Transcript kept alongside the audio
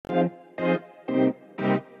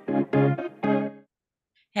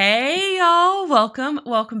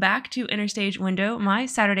Welcome back to Interstage Window, my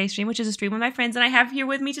Saturday stream, which is a stream with my friends, and I have here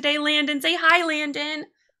with me today Landon. Say hi, Landon.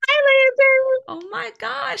 Hi, Oh my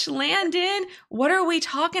gosh, Landon, what are we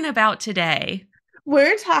talking about today? Landon.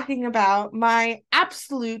 We're talking about my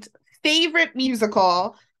absolute favorite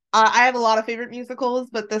musical. I have a lot of favorite musicals,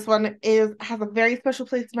 but this one has a very special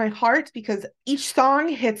place in my heart because each song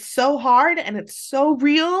hits so hard and it's so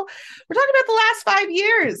real. We're talking about the last 5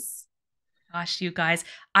 years. Gosh, you guys,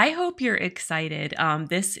 I hope you're excited.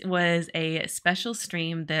 This was a special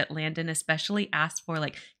stream that Landon especially asked for.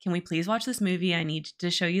 Like, can we please watch this movie? I need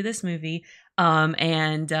to show you this movie.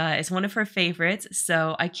 And it's one of her favorites.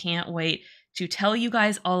 So I can't wait to tell you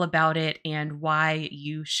guys all about it and why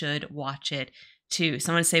you should watch it too.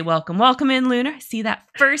 Someone say welcome. Welcome in, Lunar. See that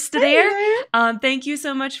first there. Thank you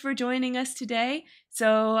so much for joining us today.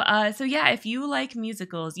 So yeah, if you like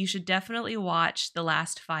musicals, you should definitely watch The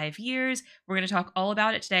Last 5 Years. We're going to talk all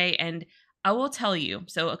about it today, and I will tell you.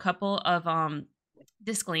 So a couple of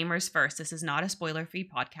disclaimers first. This is not a spoiler-free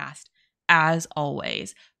podcast, as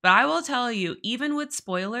always. But I will tell you, even with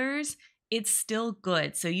spoilers, it's still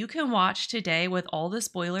good. So you can watch today with all the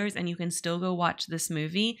spoilers, and you can still go watch this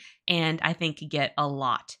movie, and I think get a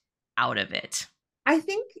lot out of it. I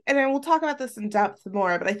think, and I will talk about this in depth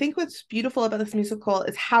more, but I think what's beautiful about this musical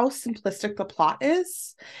is how simplistic the plot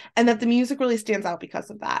is, and that the music really stands out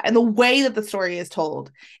because of that. And the way that the story is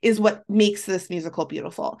told is what makes this musical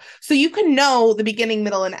beautiful. So you can know the beginning,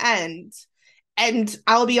 middle, and end. And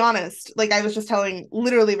I'll be honest, like I was just telling,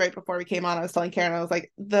 literally right before we came on, I was telling Karen, I was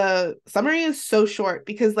like, the summary is so short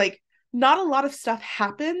because, like, not a lot of stuff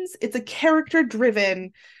happens. It's a character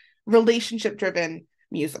driven, relationship driven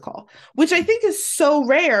musical, which I think is so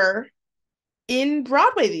rare in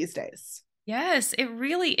Broadway these days. Yes, it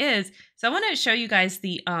really is. So I want to show you guys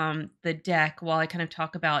the deck while I kind of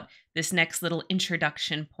talk about this next little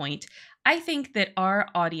introduction point. I think that our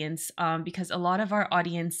audience, because a lot of our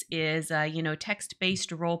audience is,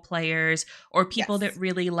 text-based role players or people that Yes.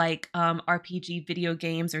 really like RPG video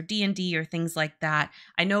games or D&D or things like that.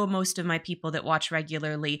 I know most of my people that watch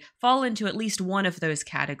regularly fall into at least one of those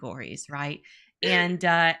categories, right?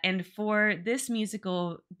 And for this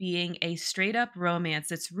musical being a straight up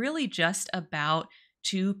romance, it's really just about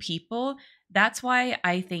two people. That's why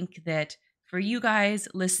I think that for you guys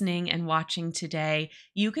listening and watching today,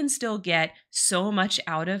 you can still get so much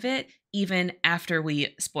out of it even after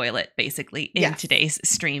we spoil it basically in Yes. today's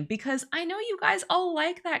stream, because I know you guys all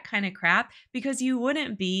like that kind of crap, because you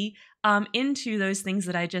wouldn't be into those things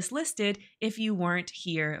that I just listed if you weren't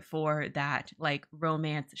here for that like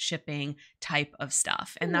romance shipping type of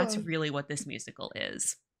stuff. And that's Ooh. really what this musical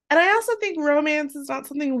is. And I also think romance is not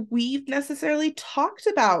something we've necessarily talked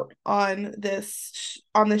about on this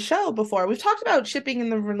show before. We've talked about shipping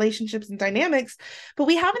and the relationships and dynamics, but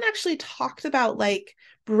we haven't actually talked about like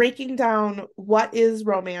breaking down what is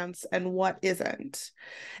romance and what isn't.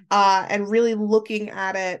 And really looking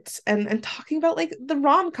at it and talking about like the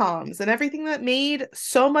rom-coms and everything that made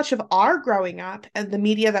so much of our growing up and the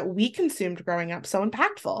media that we consumed growing up so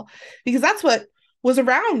impactful. Because that's what was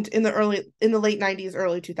around in the late 90s,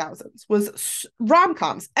 early 2000s was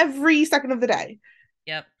rom-coms every second of the day.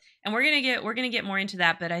 Yep. And we're gonna get more into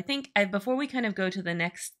that, but I think before we kind of go to the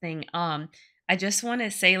next thing, I just want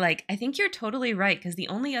to say, like, I think you're totally right, because the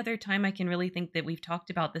only other time I can really think that we've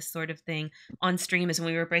talked about this sort of thing on stream is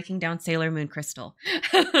when we were breaking down Sailor Moon Crystal.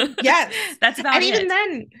 Yes. That's about And even it.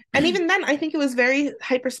 then, and even then, I think it was very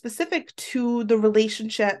hyper specific to the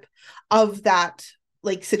relationship of that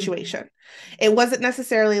like Mhm. situation. It wasn't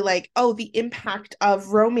necessarily like, oh, the impact of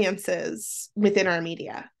romances within our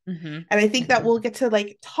media. Mhm. And I think that Mhm. we'll get to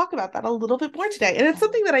like talk about that a little bit more today. And it's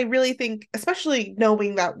something that I really think, especially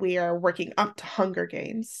knowing that we are working up to Hunger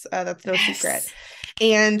Games, that's no secret. Yes.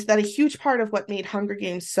 And that a huge part of what made Hunger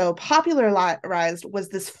Games so popularized was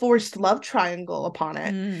this forced love triangle upon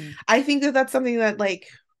it. Mm. I think that that's something that like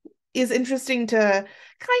is interesting to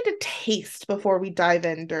kind of taste before we dive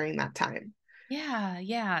in during that time. Yeah,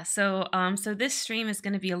 yeah. So this stream is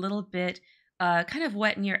going to be a little bit kind of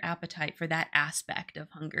whetting your appetite for that aspect of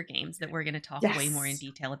Hunger Games that we're going to talk way more in Yes.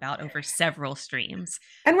 detail about over several streams.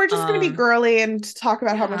 And we're just going to be Um, girly and talk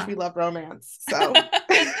about how much yeah. we love romance. So,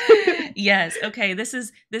 Yes. Okay. This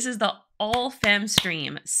is the all fem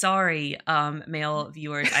stream. Sorry, male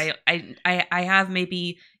viewers. I have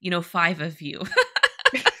maybe five of you.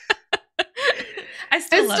 I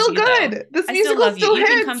still it's love still you though. good. This I still musical love you. still You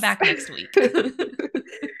can come hits. back next week.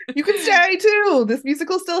 You can stay too. This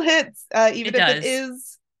musical still hits, It even if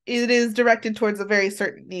does. it is directed towards a very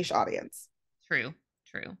certain niche audience. True.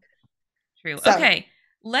 True. True. So, Okay.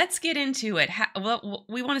 Let's get into it. Well,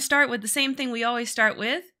 we want to start with the same thing we always start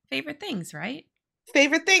with. favorite things, right?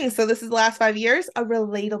 Favorite things. So this is the last 5 years, a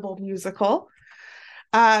relatable musical.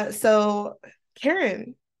 So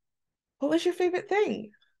Karen, what was your favorite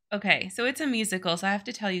thing? Okay, so it's a musical, so I have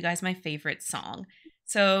to tell you guys my favorite song.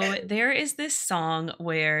 So there is this song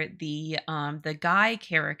where the guy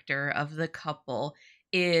character of the couple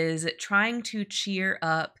is trying to cheer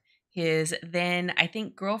up his then I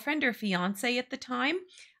think girlfriend or fiance at the time.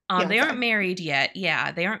 They aren't Fiance. married yet.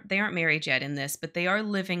 Yeah, they aren't married yet in this, but they are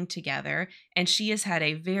living together, and she has had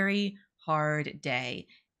a very hard day.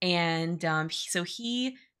 And so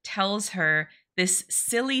he tells her this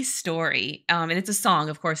silly story. And it's a song,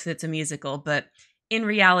 of course, it's a musical, but in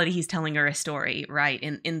reality, he's telling her a story, right?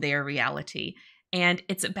 In their reality. And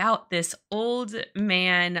it's about this old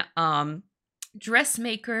man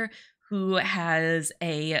dressmaker who has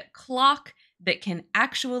a clock that can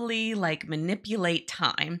actually like manipulate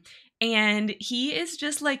time. And he is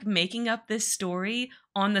just like making up this story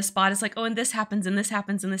on the spot. It's like, oh, and this happens, and this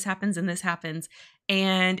happens, and this happens, and this happens.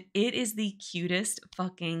 And it is the cutest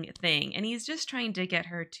fucking thing. And he's just trying to get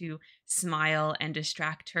her to smile and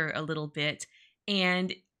distract her a little bit.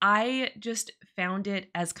 And I just found it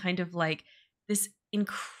as kind of like this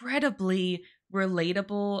incredibly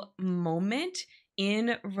relatable moment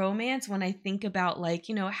in romance when I think about, like,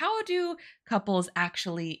 how do couples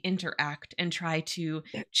actually interact and try to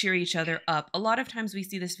cheer each other up. A lot of times we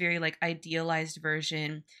see this very like idealized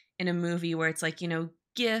version in a movie where it's like,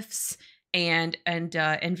 gifts and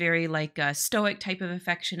very like stoic type of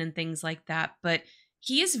affection and things like that, but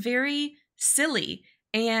he is very silly.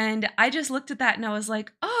 And I just looked at that and I was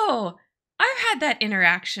like, oh, I've had that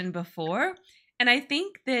interaction before. And I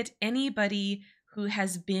think that anybody who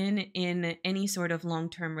has been in any sort of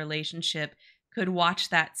long-term relationship could watch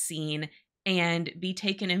that scene and be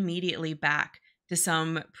taken immediately back to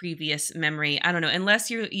some previous memory. I don't know,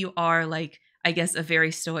 unless you are like, I guess, a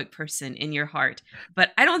very stoic person in your heart.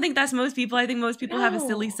 But I don't think that's most people. I think most people have a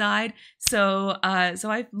silly No. side. So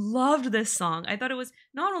I loved this song. I thought it was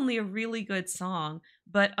not only a really good song,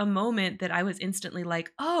 but a moment that I was instantly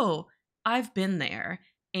like, "Oh, I've been there."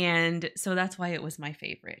 And so that's why it was my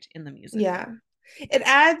favorite in the Yeah. musical.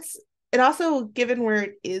 It also, given where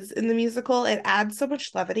it is in the musical, it adds so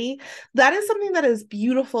much levity. That is something that is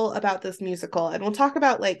beautiful about this musical. And we'll talk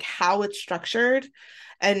about like how it's structured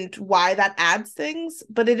and why that adds things,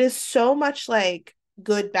 but it is so much like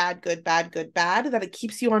good, bad, good, bad, good, bad that it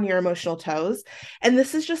keeps you on your emotional toes. And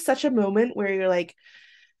this is just such a moment where you're like,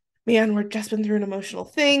 man, we're just been through an emotional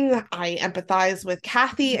thing. I empathize with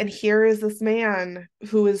Kathy, and here is this man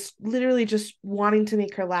who is literally just wanting to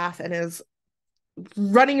make her laugh and is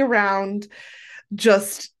running around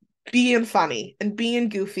just being funny and being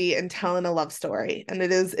goofy and telling a love story. And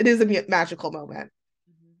it is a magical moment.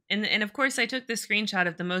 And of course I took the screenshot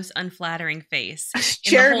of the most unflattering face in the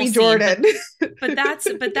whole Jeremy scene, but Jordan.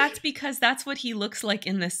 but that's because that's what he looks like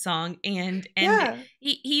in this song. And Yeah.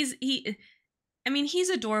 he I mean, he's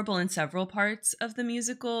adorable in several parts of the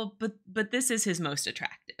musical, but this is his most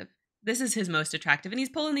attractive. This is his most attractive, and he's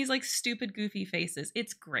pulling these like stupid, goofy faces.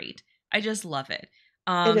 It's great. I just love it.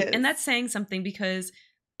 It And that's is. saying something because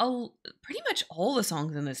pretty much all the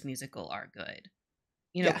songs in this musical are good.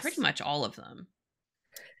 Pretty Yes. much all of them.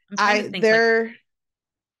 I'm trying to I think like there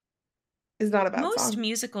is not a bad most song.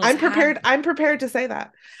 musicals I'm have, prepared. I'm prepared to say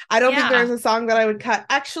that. I don't think there is yeah, a song that I would cut.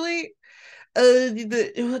 Actually,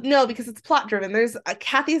 no, because it's plot driven. There's a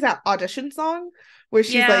Kathy's audition song where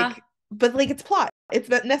she's yeah. like, but like it's plot. It's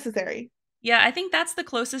not necessary. Yeah, I think that's the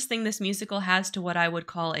closest thing this musical has to what I would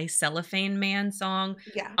call a cellophane man song.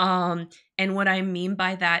 Yeah. Um, and what I mean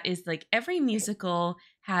by that is like every musical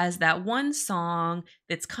has that one song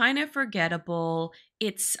that's kind of forgettable.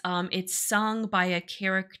 It's sung by a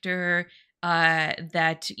character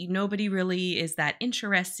that nobody really is that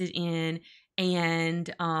interested in,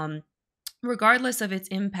 and regardless of its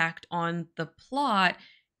impact on the plot,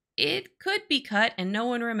 it could be cut and no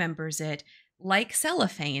one remembers it, like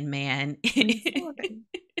Cellophane Man.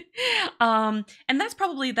 And that's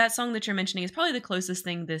probably that song that you're mentioning is probably the closest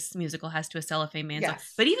thing this musical has to a Cellophane Man song.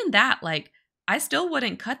 Yes. But even that, like, I still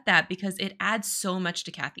wouldn't cut that because it adds so much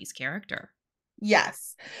to Kathy's character.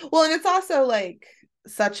 Yes. Well, and it's also like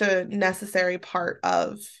such a necessary part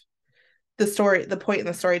of the story, the point in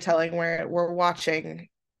the storytelling where we're watching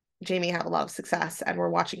Jamie have a lot of success and we're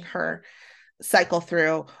watching her cycle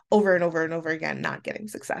through over and over and over again, not getting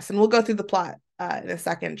success. And we'll go through the plot in a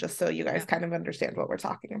second, just so you guys Yeah. kind of understand what we're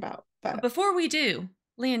talking about. But But before we do,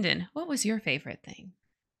 Landon, what was your favorite thing?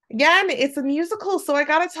 again, it's a musical, so I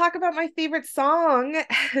got to talk about my favorite song,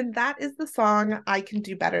 and that is the song I Can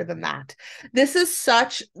Do Better Than That. This is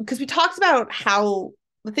such, because we talked about how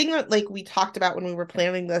the thing that like we talked about when we were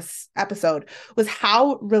planning this episode was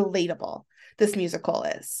how relatable this musical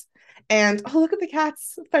is. And oh, look at the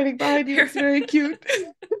cats fighting behind you. It's very cute.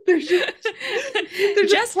 they're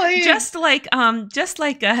just playing. Just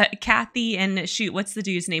like Kathy and shoot, what's the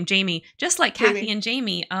dude's name? Jamie. Just like Kathy Jamie. and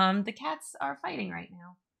Jamie, the cats are fighting right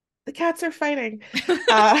now. The cats are fighting.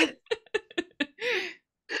 Uh,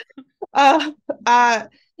 uh, uh,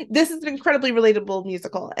 this is an incredibly relatable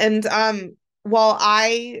musical. And while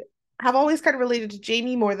I have always kind of related to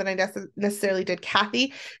Jamie more than I necessarily did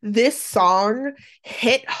Kathy, this song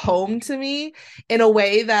hit home to me in a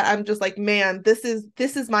way that I'm just like, man, this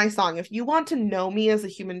is my song. If you want to know me as a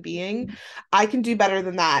human being, I can do better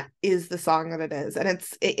than that is the song that it is. And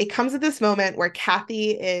it comes at this moment where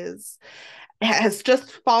Kathy has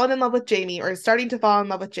just fallen in love with Jamie or is starting to fall in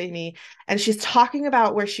love with Jamie. And she's talking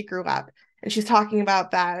about where she grew up. And she's talking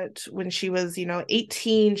about that when she was,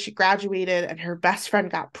 18, she graduated and her best friend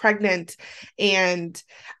got pregnant and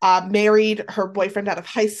married her boyfriend out of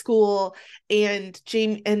high school. And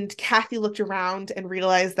Jamie and Kathy looked around and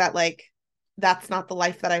realized that like, that's not the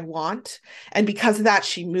life that I want. And because of that,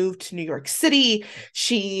 she moved to New York City.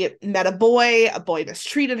 She met a boy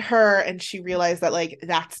mistreated her, and she realized that, like,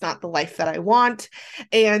 that's not the life that I want.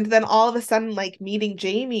 And then all of a sudden, like, meeting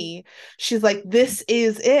Jamie, she's like, this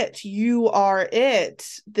is it. You are it.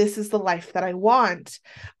 This is the life that I want.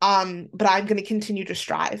 But I'm going to continue to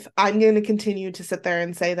strive. I'm going to continue to sit there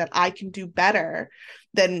and say that I can do better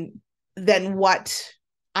than what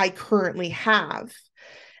I currently have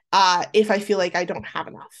if I feel like I don't have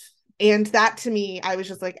enough. And that to me, I was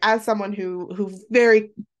just like, as someone who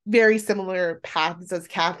very, very similar paths as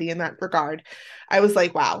Kathy in that regard, I was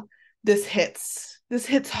like, wow, this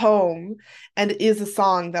hits home and is a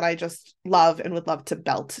song that I just love and would love to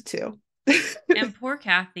belt to. And poor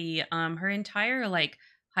Kathy, her entire like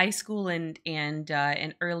high school and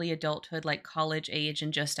early adulthood, like college age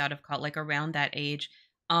and just out of college, like around that age,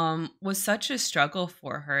 was such a struggle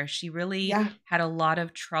for her. She really Yeah. had a lot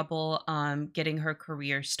of trouble getting her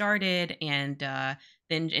career started, and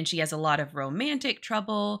she has a lot of romantic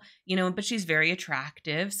trouble, but she's very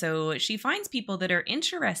attractive. So she finds people that are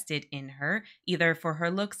interested in her, either for her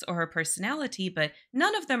looks or her personality, but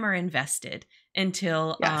none of them are invested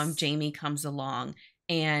until Yes. Jamie comes along.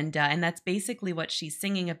 And that's basically what she's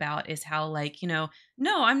singing about is how, like, no,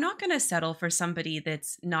 I'm not going to settle for somebody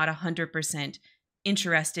that's not 100%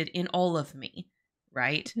 interested in all of me,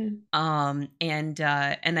 right? Mhm.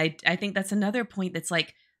 And I think that's another point that's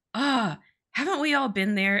like, ah, haven't we all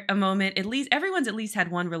been there a moment? At least everyone's at least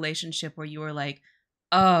had one relationship where you were like,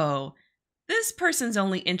 oh, this person's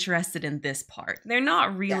only interested in this part. They're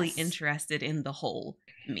not really Yes. interested in the whole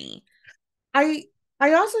me. I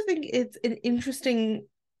I also think it's an interesting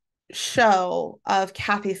show of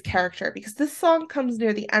Kathy's character because this song comes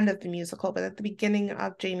near the end of the musical, but at the beginning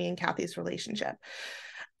of Jamie and Kathy's relationship.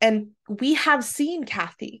 And we have seen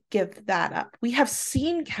Kathy give that up. We have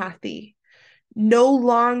seen Kathy no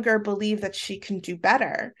longer believe that she can do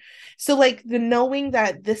better. So, like, the knowing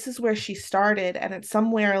that this is where she started, and it's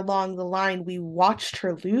somewhere along the line, we watched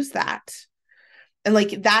her lose that. And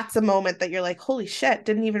like that's a moment that you're like, holy shit,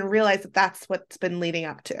 didn't even realize that that's what's been leading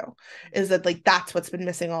up to, is that like that's what's been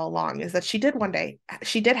missing all along, is that she did one day,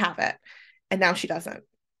 she did have it, and now she doesn't.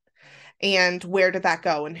 And where did that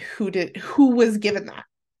go, and who was given that?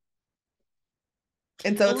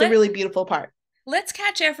 And so Well, it's a really beautiful part. let's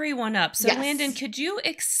catch everyone up. So, Landon, Yes. could you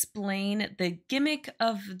explain the gimmick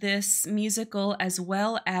of this musical as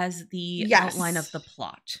well as the outline of Yes. the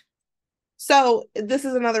plot? So this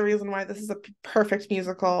is another reason why this is a perfect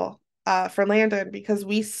musical for Landon, because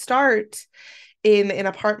we start in an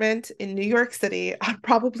apartment in New York City on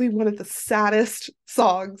probably one of the saddest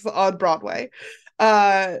songs on Broadway,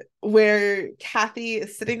 where Kathy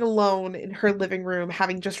is sitting alone in her living room,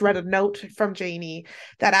 having just read a note from Jamie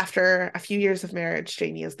that after a few years of marriage,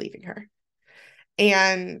 Jamie is leaving her.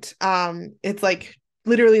 And it's like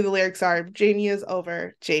literally the lyrics are Jamie is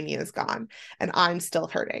over, Jamie is gone, and I'm still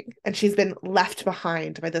hurting. And she's been left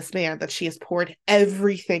behind by this man that she has poured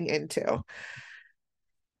everything into.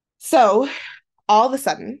 So all of a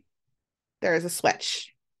sudden, there is a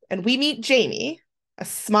switch, and we meet Jamie, a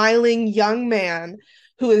smiling young man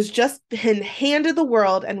who has just been handed the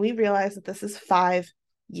world, and we realize that this is 5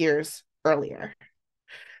 years earlier.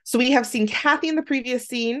 So we have seen Kathy in the previous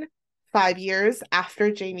scene 5 years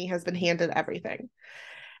after Jamie has been handed everything.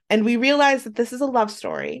 And we realize that this is a love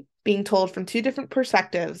story being told from two different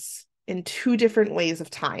perspectives in two different ways of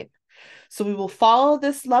time. So we will follow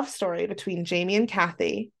this love story between Jamie and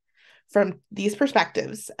Kathy from these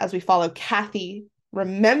perspectives as we follow Kathy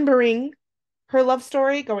remembering her love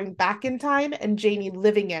story going back in time and Jamie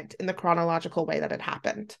living it in the chronological way that it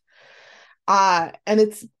happened. And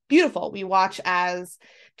it's beautiful. We watch as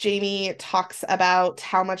Jamie talks about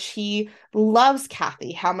how much he loves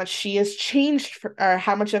Kathy, how much she has changed, or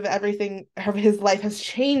how much of everything of his life has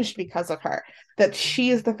changed because of her. That she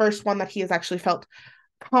is the first one that he has actually felt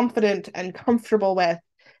confident and comfortable with,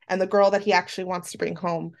 and the girl that he actually wants to bring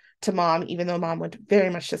home to mom, even though mom would very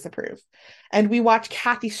much disapprove. And we watch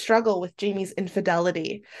Kathy struggle with Jamie's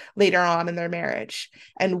infidelity later on in their marriage.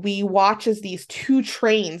 And we watch as these two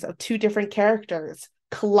trains of two different characters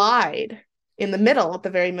collide in the middle, at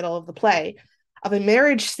the very middle of the play, of a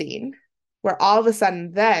marriage scene where all of a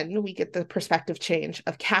sudden then we get the perspective change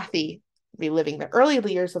of Kathy reliving the early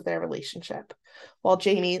years of their relationship while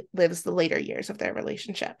Jamie lives the later years of their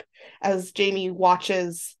relationship. As Jamie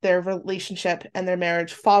watches their relationship and their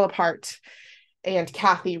marriage fall apart, and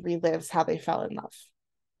Kathy relives how they fell in love.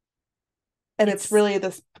 And it's really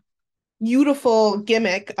this beautiful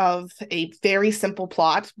gimmick of a very simple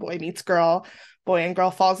plot: boy meets girl, boy and girl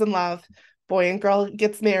falls in love, boy and girl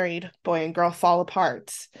gets married, boy and girl fall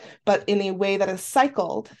apart, but in a way that is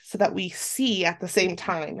cycled so that we see at the same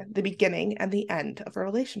time the beginning and the end of a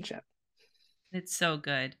relationship. It's so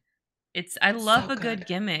good. I love So a good good.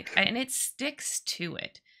 gimmick, and it sticks to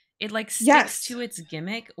it. It like sticks Yes. to its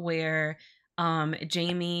gimmick where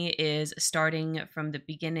Jamie is starting from the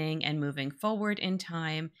beginning and moving forward in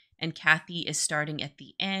time, and Kathy is starting at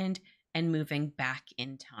the end and moving back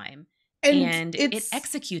in time. And And it it's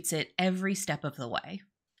executes it every step of the way.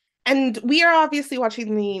 and we are obviously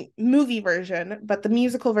watching the movie version, but the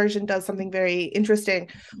musical version does something very interesting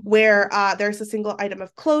where there's a single item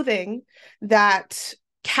of clothing that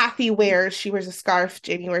Kathy wears. She wears a scarf,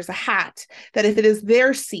 Jamie wears a hat. That if it is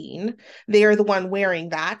their scene, they are the one wearing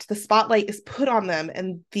that. The spotlight is put on them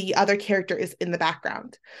and the other character is in the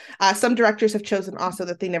background. Some directors have chosen also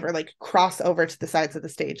that they never like cross over to the sides of the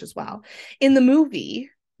stage as well. In the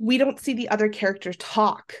movie, we don't see the other characters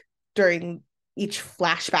talk during each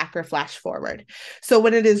flashback or flash forward. So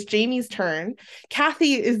when it is Jamie's turn,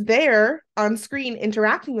 Kathy is there on screen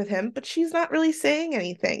interacting with him, but she's not really saying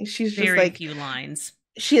anything. She's just Very like, few lines.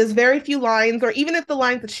 she has very few lines, or even if the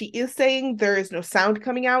lines that she is saying, there is no sound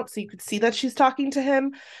coming out. So you could see that she's talking to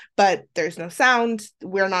him, but there's no sound.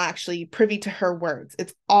 We're not actually privy to her words.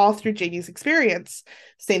 It's all through Jamie's experience.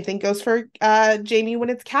 Same thing goes for Jamie when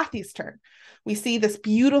it's Kathy's turn. We see this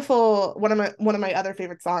beautiful one of my other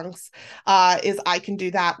favorite songs is "I Can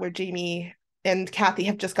Do That," where Jamie and Kathy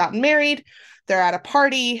have just gotten married. They're at a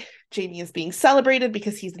party. Jamie is being celebrated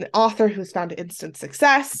because he's an author who's found instant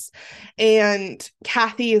success. And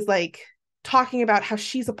Kathy is like talking about how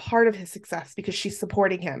she's a part of his success because she's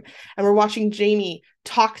supporting him. And we're watching Jamie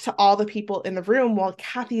talk to all the people in the room while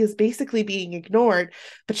Kathy is basically being ignored,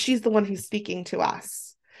 but she's the one who's speaking to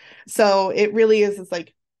us. So it really is this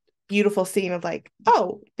like beautiful scene of like,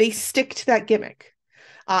 oh, they stick to that gimmick.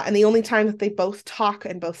 And the only time that they both talk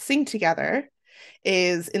and both sing together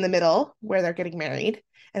is in the middle where they're getting married,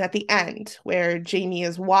 and at the end where Jamie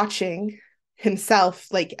is watching himself,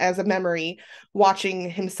 like as a memory, watching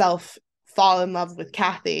himself fall in love with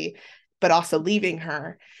Kathy, but also leaving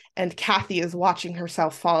her. And Kathy is watching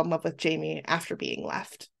herself fall in love with Jamie after being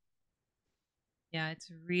left. Yeah, it's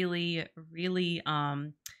really, really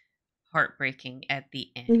heartbreaking at the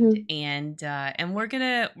end. Mm-hmm. And we're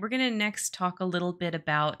gonna next talk a little bit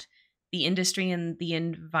about the industry and the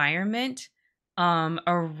environment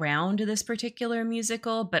around this particular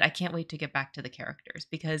musical, but I can't wait to get back to the characters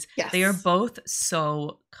because they are Yes. both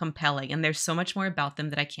so compelling and there's so much more about them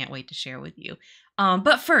that I can't wait to share with you.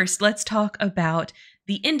 But first, let's talk about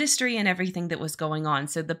the industry and everything that was going on.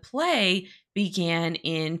 So the play began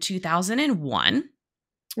in 2001.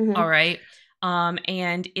 All Mm-hmm. right.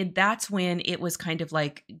 And that's when it was kind of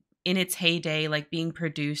like in its heyday, like being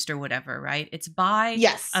produced or whatever, right? It's by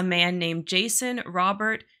Yes. a man named Jason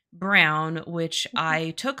Robert Brown, which I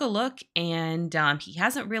took a look and he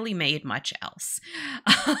hasn't really made much else.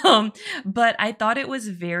 But I thought it was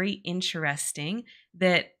very interesting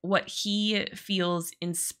that what he feels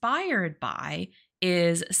inspired by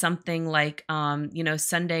is something like,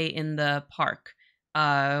 Sunday in the Park,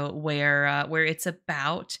 where it's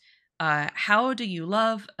about how do you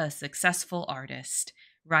love a successful artist,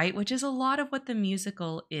 right? Which is a lot of what the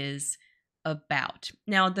musical is about.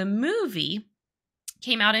 Now, the movie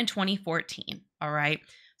came out in 2014, all right?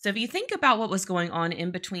 So if you think about what was going on in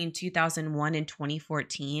between 2001 and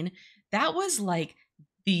 2014, that was like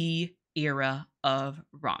the era of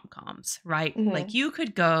rom-coms, right? Mm-hmm. Like you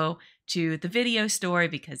could go to the video store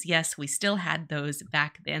because yes, we still had those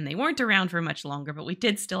back then. They weren't around for much longer, but we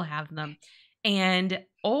did still have them. And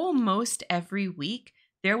almost every week,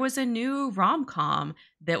 there was a new rom com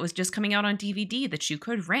that was just coming out on DVD that you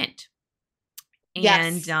could rent.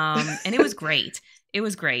 Yes. And it was great. It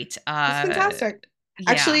was great. It's fantastic.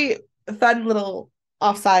 Yeah. Actually, a fun little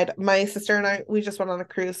offside. My sister and I, we just went on a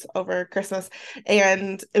cruise over Christmas,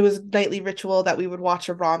 and it was nightly ritual that we would watch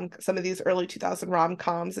some of these early 2000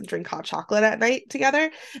 rom-coms and drink hot chocolate at night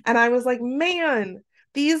together. And I was like, man,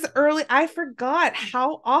 I forgot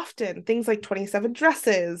how often things like 27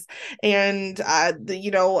 Dresses and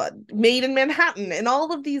Made in Manhattan and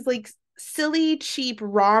all of these like silly, cheap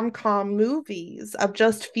rom-com movies of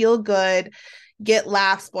just feel good, get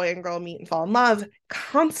laughs, boy and girl meet and fall in love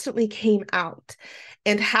constantly came out,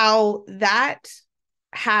 and how that's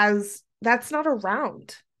not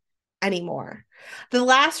around anymore. The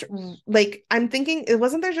last, like, I'm thinking, it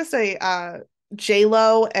wasn't there just a J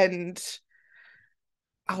Lo and,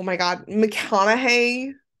 oh my God,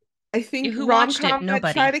 McConaughey, I think, Who watched it? rom-com that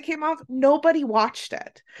tried Nobody. to came out. Nobody watched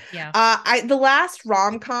it. Yeah. The last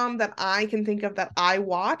rom-com that I can think of that I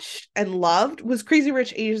watched and loved was Crazy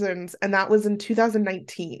Rich Asians, and that was in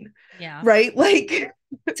 2019. Yeah. Right? Like,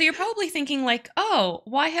 So you're probably thinking like, "Oh,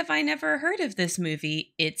 why have I never heard of this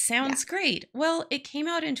movie? It yeah. sounds great." Well, it came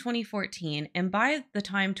out in 2014, and by the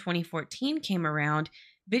time 2014 came around,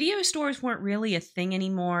 video stores weren't really a thing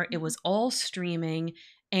anymore. It was all streaming,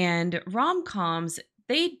 and rom-coms,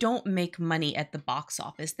 they don't make money at the box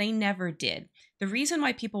office. They never did. The reason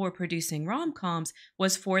why people were producing rom-coms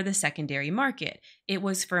was for the secondary market. It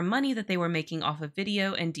was for money that they were making off of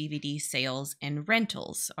video and DVD sales and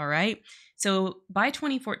rentals, all right? So by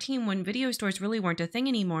 2014, when video stores really weren't a thing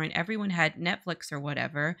anymore and everyone had Netflix or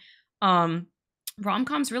whatever,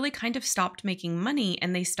 rom-coms really kind of stopped making money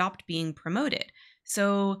and they stopped being promoted.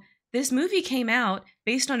 So this movie came out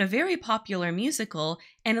based on a very popular musical,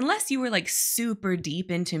 and unless you were like super deep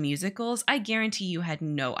into musicals, I guarantee you had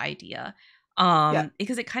no idea. Yeah.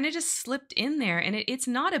 Because it kind of just slipped in there, and it's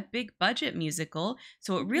not a big budget musical,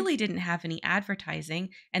 so it really didn't have any advertising.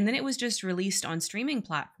 And then it was just released on streaming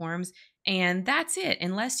platforms, and that's it.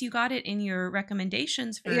 Unless you got it in your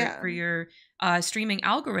recommendations Yeah. for your streaming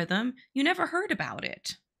algorithm, you never heard about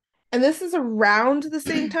it. And this is around the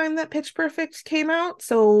same time that Pitch Perfect came out.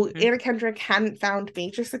 So Mhm. Anna Kendrick hadn't found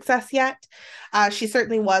major success yet. She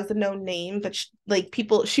certainly was a known name, but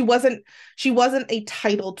she wasn't a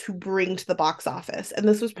title to bring to the box office. And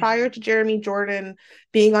this was prior Mhm. to Jeremy Jordan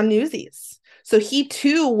being on Newsies. So he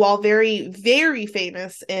too, while very, very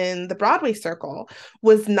famous in the Broadway circle,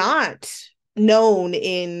 was not known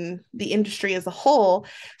in the industry as a whole.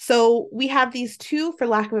 So we have these two, for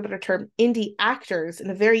lack of a better term, indie actors in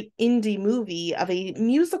a very indie movie of a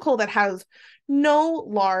musical that has no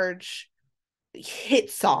large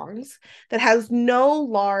hit songs, that has no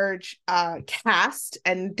large cast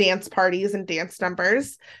and dance parties and dance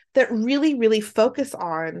numbers, that really, really focus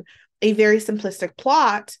on a very simplistic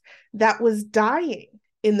plot that was dying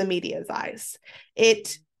in the media's eyes.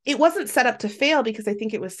 It wasn't set up to fail because I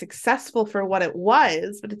think it was successful for what it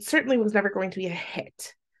was, but it certainly was never going to be a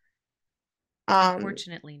hit. Um,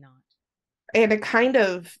 Unfortunately, not. and it kind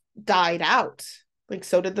of died out. Like,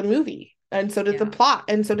 so did the movie, and so did the Yeah. plot,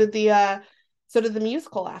 and so did the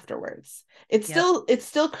musical afterwards. It's Yep. still it's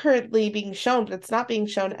still currently being shown, but it's not being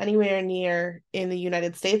shown anywhere near in the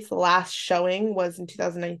United States. The last showing was in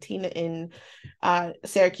 2019 in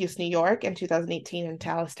Syracuse, New York, and 2018 in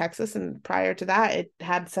Dallas, Texas. And prior to that, it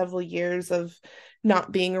had several years of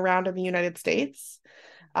not being around in the United States.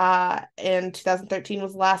 And 2013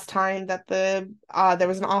 was the last time that there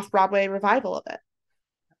was an off-Broadway revival of it.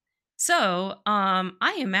 So,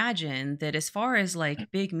 I imagine that as far as like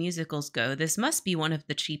big musicals go, this must be one of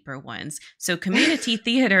the cheaper ones. So, community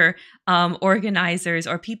theater organizers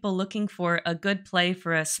or people looking for a good play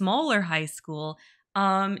for a smaller high school,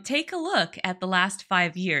 take a look at the last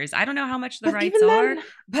 5 years. I don't know how much the But rights even are, then,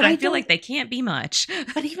 but I I feel don't like they can't be much.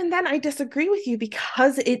 but even then I disagree with you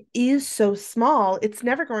because it is so small. It's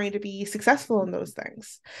never going to be successful in those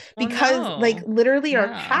things. Well, Because like no. literally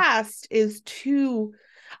Yeah.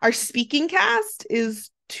 our speaking cast is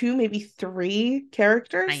two, maybe three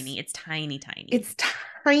characters. Tiny. It's tiny, tiny. It's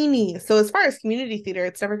tiny. So as far as community theater,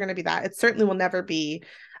 it's never going to be that. It certainly will never be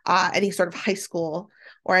any sort of high school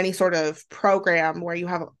or any sort of program where you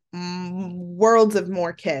have worlds of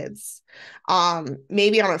more kids.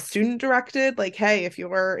 Maybe on a student directed, like, hey, if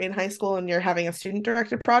you're in high school and you're having a student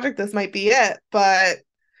directed project, this might be it. But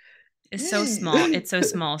It's so small. It's so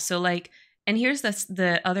small. So like, and here's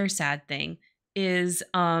the other sad thing is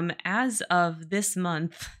as of this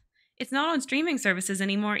month, it's not on streaming services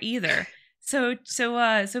anymore either. So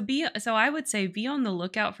I would say be on the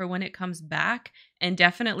lookout for when it comes back and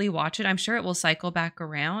definitely watch it. I'm sure it will cycle back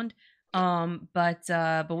around. But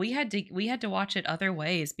we had to watch it other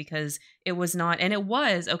ways because it was not, and it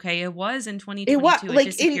was okay. It was in It was 2022. It like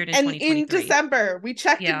disappeared in in 2023. December. We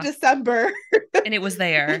checked in Yeah, December. and it was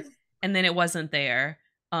there, and then it wasn't there.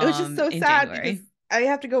 It was just so In sad because January. I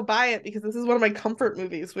have to go buy it because this is one of my comfort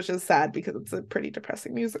movies, which is sad because it's a pretty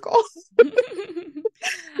depressing musical.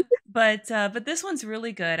 But this one's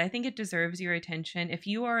really good. I think it deserves your attention. If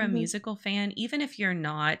you are a Mhm. musical fan, even if you're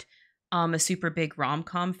not a super big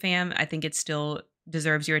rom-com fan, I think it still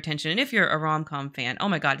deserves your attention. And if you're a rom-com fan, oh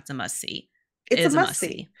my god, it's a must see. It It's a is a must must see.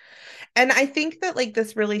 see. And I think that like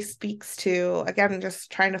this really speaks to, again, just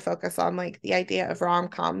trying to focus on like the idea of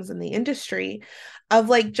rom-coms in the industry of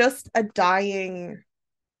like just a dying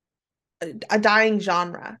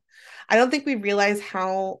genre. I don't think we realize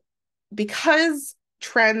how, because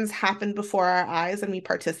trends happen before our eyes and we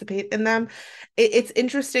participate in them, it's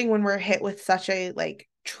interesting when we're hit with such a like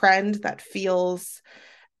trend that feels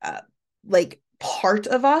uh, like part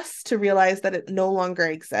of us to realize that it no longer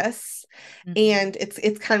exists. Mhm. And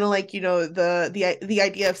it's kind of like, you know, the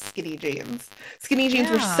idea of skinny jeans. Skinny jeans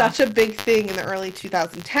were Yeah. such a big thing in the early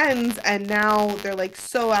 2010s, and now they're like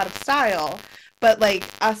so out of style. But like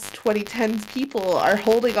us 2010s people are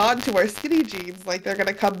holding on to our skinny jeans like they're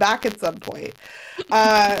gonna come back at some point.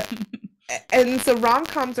 Uh, and so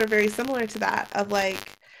rom-coms are very similar to that, of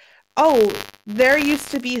like, oh, there used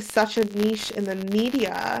to be such a niche in the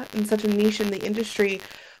media and such a niche in the industry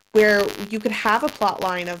where you could have a plot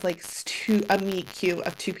line of like a meet cute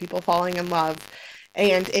of two people falling in love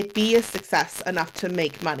and it be a success enough to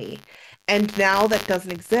make money. And now that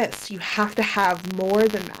doesn't exist. You have to have more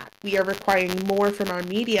than that. We are requiring more from our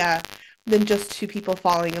media than just two people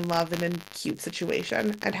falling in love in a cute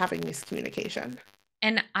situation and having miscommunication.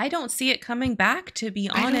 And I don't see it coming back, to be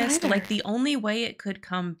I don't honest. either. Like, the only way it could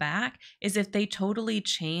come back is if they totally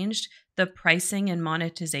changed the pricing and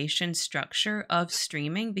monetization structure of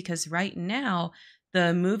streaming, because right now,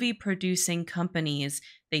 the movie producing companies,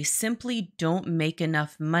 they simply don't make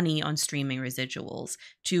enough money on streaming residuals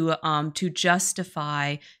to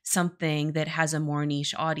justify something that has a more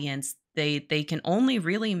niche audience. They can only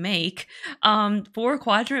really make four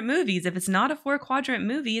quadrant movies. If it's not a four quadrant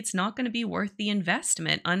movie, it's not going to be worth the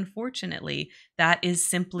investment. Unfortunately, that is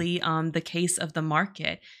simply the case of the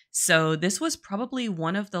market. So this was probably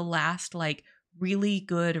one of the last like really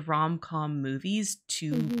good rom-com movies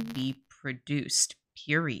to Mhm. be produced,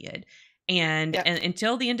 period. And, Yeah. and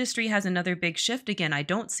until the industry has another big shift again, I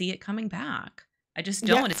don't see it coming back. I just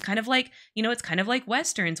Yeah. don't. It's kind of like, it's kind of like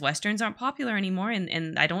westerns. Westerns aren't popular anymore,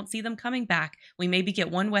 and I don't see them coming back. We maybe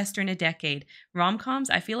get one western a decade. Rom-coms,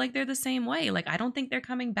 I feel like they're the same way. Like, I don't think they're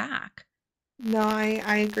coming back. No,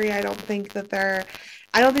 I agree. I don't think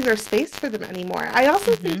there's space for them anymore. I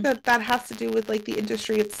also think Mhm. that that has to do with like the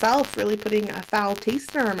industry itself really putting a foul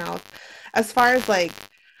taste in our mouth as far as like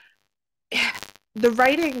the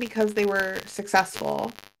writing, because they were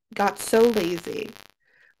successful, got so lazy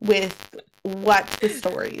with what the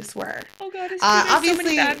stories were. Oh god, it's true. There's so many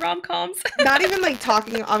Obviously, bad rom-coms. not even like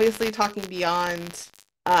talking beyond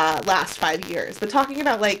last 5 years, but talking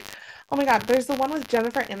about like, oh my God, there's the one with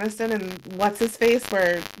Jennifer Aniston and what's his face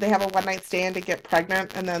where they have a one night stand to get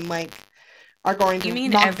pregnant and then like are going You to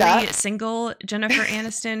mean knock every up. single Jennifer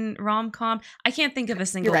Aniston rom-com? I can't think of a You're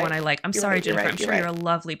single one right. I like. I'm You're sorry, right. You're Jennifer. I'm right. You're sure you're right. a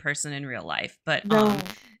lovely person in real life, but No.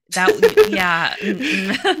 that yeah.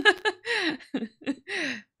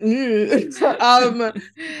 um,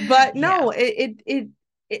 but Yeah. no,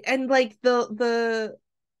 and like the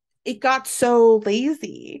it got so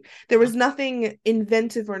lazy. There was nothing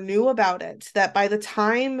inventive or new about it that by the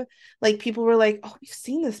time like people were like, "Oh, we've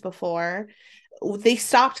seen this before," they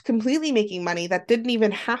stopped completely making money. That didn't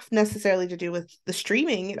even have necessarily to do with the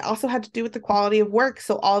streaming. It also had to do with the quality of work.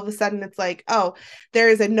 So all of a sudden it's like, "Oh, there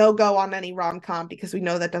is a no-go on any rom-com because we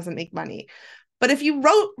know that doesn't make money." But if you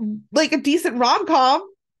wrote like a decent rom-com,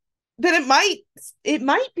 then it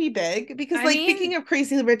might be big, because I like mean, thinking of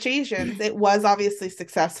Crazy Rich Asians, it was obviously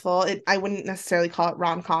successful. I wouldn't necessarily call it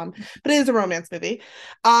rom-com, but it is a romance movie.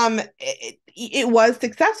 It was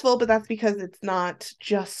successful, but that's because it's not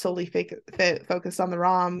just solely focused on the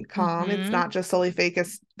rom-com. It's mhm. not just solely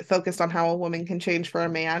focused on how a woman can change for a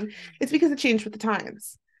man. It's because it changed with the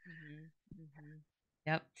times. Mhm, mhm.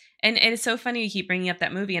 Yep. And it's so funny you keep bringing up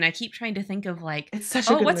that movie, and I keep trying to think of like, It's such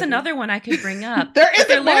a oh, good what's movie. another one I could bring up? There But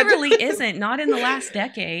there isn't one. literally isn't. Not in the last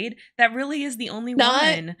decade. That really is the only Not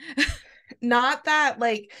one. not that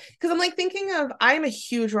like, because I'm like thinking of, I'm a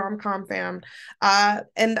huge rom-com fan,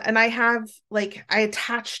 and I have like, I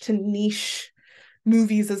attach to niche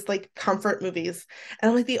movies as like comfort movies. And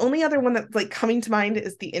I'm like, the only other one that's like coming to mind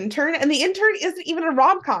is The Intern. And The Intern isn't even a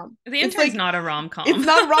rom-com. The It's Intern's like not a it's rom-com.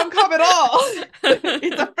 not a rom-com at all.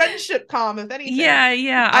 It's a friendship com, if anything. Yeah,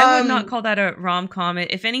 yeah. I would not call that a rom-com.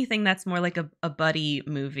 If anything, that's more like a buddy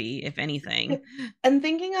movie, if anything. And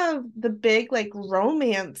thinking of the big like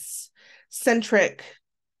romance centric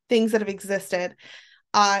things that have existed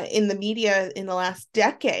in the media in the last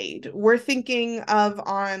decade, we're thinking of,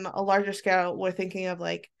 on a larger scale, we're thinking of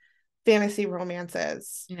like fantasy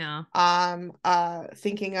romances. Yeah.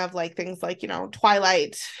 Thinking of like things like, you know,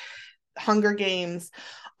 Twilight, Hunger Games,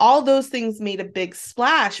 all those things made a big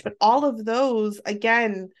splash, but all of those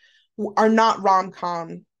again are not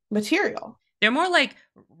rom-com material. They're more like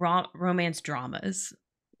romance dramas.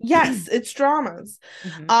 Yes, it's dramas.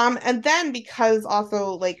 Mm-hmm. And then because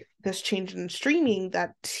also like this change in streaming,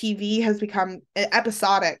 that TV has become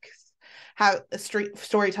episodic, how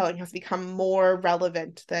storytelling has become more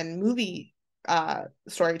relevant than movie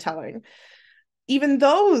storytelling. Even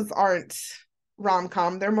those aren't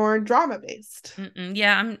rom-com, they're more drama based.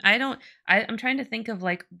 Yeah, I'm trying to think of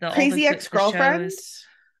like Crazy Ex-Girlfriend the shows.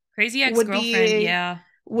 Crazy would Ex-Girlfriend, be yeah.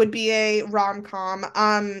 would be a rom-com.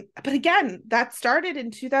 But again, that started in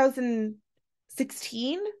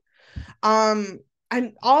 2016.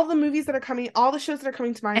 And all the movies that are coming, all the shows that are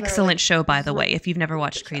coming to mind, Excellent like, show, by the way, if you've never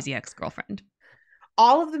watched Crazy Ex-Girlfriend.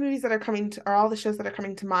 All of the movies that are coming to, or all the shows that are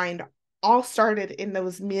coming to mind, all started in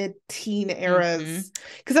those mid-teen eras.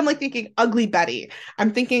 Because I'm like thinking Ugly Betty.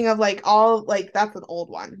 I'm thinking of like all, like, that's an old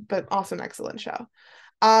one, but also an excellent show.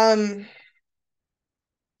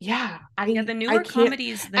 Yeah, the newer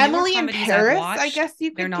comedies, Emily in Paris, watched, I guess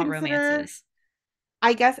you they're could not consider. romances.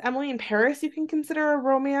 I guess Emily in Paris you can consider a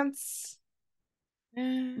romance,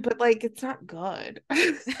 but like it's not good.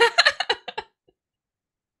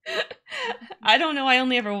 I don't know. I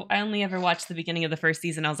only ever watched the beginning of the first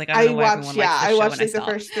season. I was like, I don't know why everyone likes this show, watched and I like the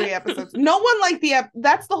first 3 episodes. No one liked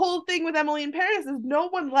that's the whole thing with Emily in Paris, is no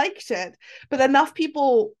one liked it, but enough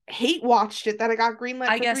people hate watched it that it got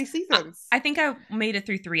greenlit for 3 seasons. I think I made it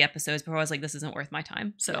through 3 episodes before I was like, this isn't worth my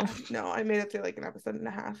time. So yeah, no, I made it through like an episode and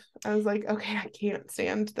a half. I was like, okay, I can't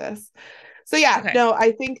stand this. So yeah, okay. No,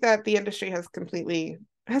 I think that the industry has completely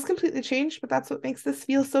changed, but that's what makes this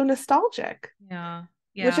feel so nostalgic. Yeah.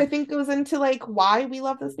 Yeah. Which I think goes into like why we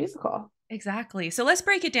love this musical. Exactly. So let's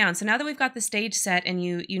break it down. So now that we've got the stage set and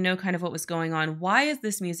you know kind of what was going on, why is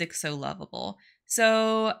this music so lovable?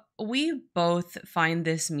 So we both find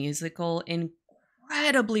this musical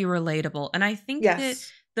incredibly relatable. And I think that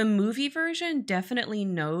the movie version definitely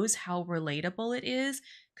knows how relatable it is,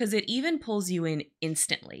 because it even pulls you in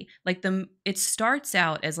instantly. Like it starts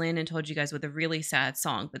out, as Landon told you guys, with a really sad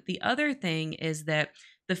song. But the other thing is that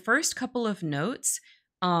the first couple of notes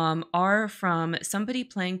are from somebody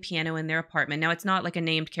playing piano in their apartment. Now, it's not like a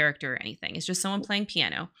named character or anything. It's just someone playing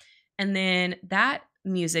piano. And then that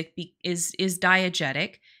music is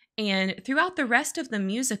diegetic. And throughout the rest of the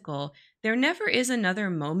musical, there never is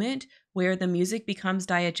another moment where the music becomes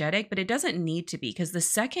diegetic, but it doesn't need to be, because the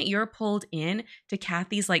second you're pulled in to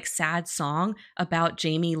Kathy's like sad song about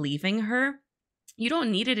Jamie leaving her, you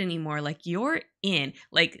don't need it anymore. Like, you're in.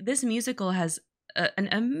 Like, this musical has an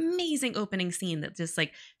amazing opening scene that just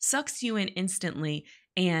like sucks you in instantly,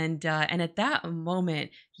 and at that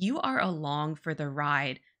moment you are along for the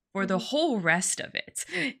ride for the whole rest of it.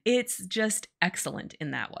 It's just excellent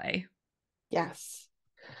in that way. Yes,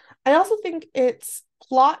 I also think it's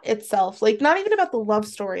plot itself, like not even about the love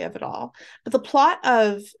story of it all, but the plot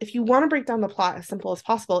of, if you want to break down the plot as simple as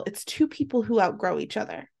possible, it's 2 people who outgrow each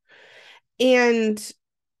other. And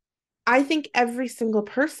I think every single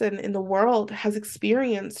person in the world has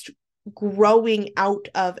experienced growing out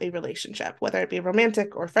of a relationship, whether it be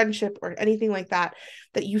romantic or friendship or anything like that,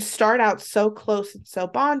 that you start out so close and so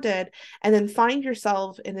bonded, and then find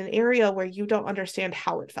yourself in an area where you don't understand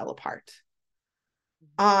how it fell apart.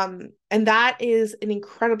 And that is an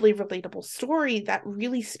incredibly relatable story that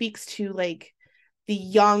really speaks to like the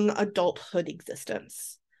young adulthood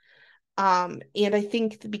existence. And I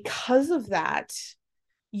think because of that,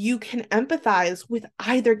 you can empathize with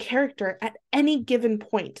either character at any given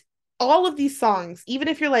point. All of these songs, even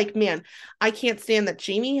if you're like, man, I can't stand that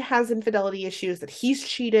Jamie has infidelity issues, that he's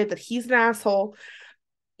cheated, that he's an asshole,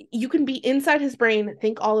 you can be inside his brain,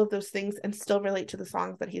 think all of those things, and still relate to the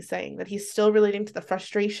songs that he's saying, that he's still relating to the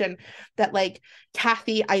frustration that like,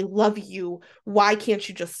 Kathy, I love you. Why can't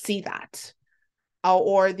you just see that?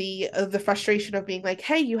 Or the frustration of being like,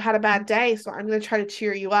 hey, you had a bad day, so I'm going to try to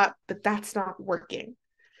cheer you up, but that's not working.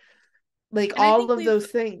 Like, and all of those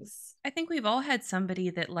things. I think we've all had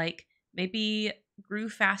somebody that like maybe grew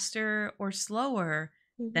faster or slower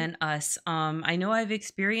Mhm. than us. I know I've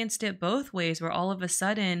experienced it both ways where all of a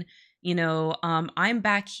sudden, I'm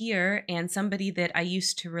back here and somebody that I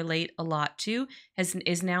used to relate a lot to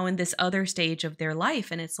is now in this other stage of their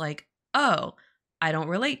life. And it's like, oh, I don't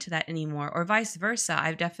relate to that anymore. Or vice versa.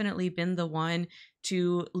 I've definitely been the one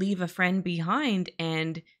to leave a friend behind.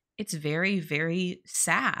 And it's very, very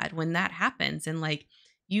sad when that happens. And like,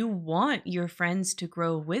 you want your friends to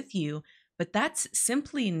grow with you, but that's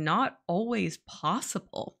simply not always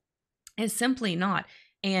possible. It's simply not.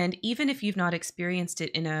 And even if you've not experienced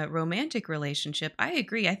it in a romantic relationship, I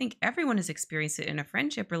agree. I think everyone has experienced it in a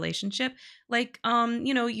friendship relationship. Like,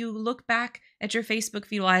 you look back at your Facebook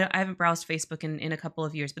feed. Well, I haven't browsed Facebook in a couple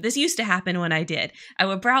of years, but this used to happen when I did. I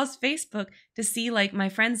would browse Facebook to see like my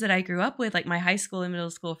friends that I grew up with, like my high school and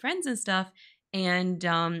middle school friends and stuff. And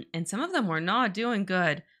some of them were not doing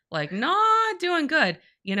good, like not doing good.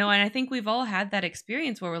 And I think we've all had that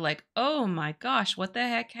experience where we're like, oh my gosh, what the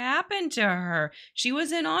heck happened to her? She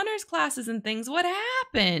was in honors classes and things. What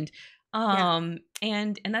happened? Yeah.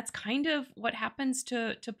 And that's kind of what happens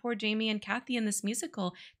to poor Jamie and Kathy in this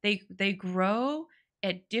musical. They grow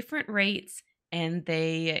at different rates and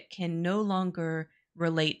they can no longer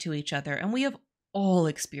relate to each other. And we have all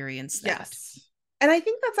experienced that. Yes. And I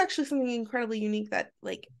think that's actually something incredibly unique that,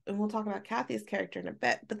 like, and we'll talk about Kathy's character in a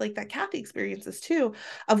bit, but like that Kathy experiences too,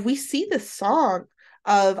 of we see this song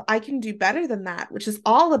of I can do better than that, which is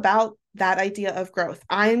all about that idea of growth.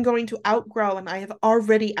 I am going to outgrow, and I have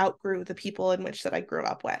already outgrew the people in which that I grew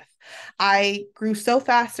up with. I grew so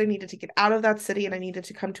fast, I needed to get out of that city and I needed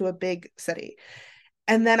to come to a big city.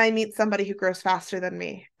 And then I meet somebody who grows faster than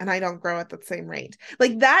me and I don't grow at the same rate.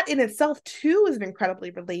 Like that in itself too is an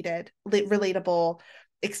incredibly relatable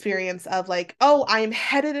experience of like, oh, I'm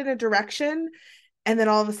headed in a direction and then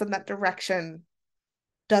all of a sudden that direction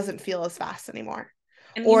doesn't feel as fast anymore.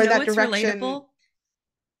 And Or that direction,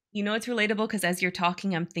 it's relatable because as you're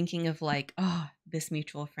talking, I'm thinking of like, oh, this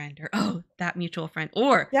mutual friend, or oh, that mutual friend,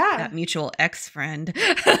 or yeah. that mutual ex friend.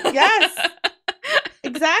 Yes.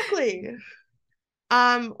 Exactly.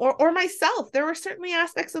 Or myself, there were certainly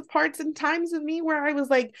aspects of parts and times of me where I was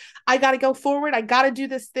like, I got to go forward, I got to do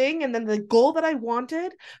this thing, and then the goal that I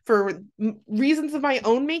wanted for reasons of my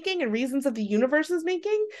own making and reasons of the universe's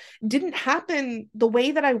making didn't happen the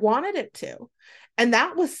way that I wanted it to, and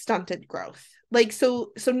that was stunted growth. Like,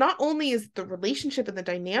 so not only is the relationship and the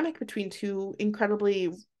dynamic between two incredibly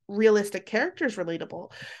realistic characters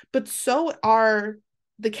relatable, but so are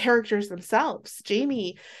the characters themselves.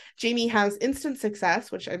 Jamie has instant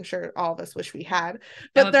success, which I'm sure all of us wish we had, That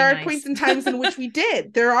but would be there are nice. points in times in which we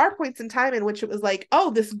did. There are points in time in which it was like,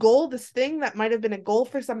 oh, this goal, this thing that might have been a goal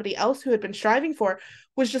for somebody else who had been striving for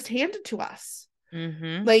was just handed to us.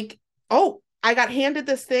 Mm-hmm. Like, oh, I got handed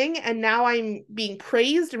this thing and now I'm being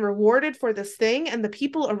praised and rewarded for this thing, and the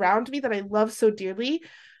people around me that I love so dearly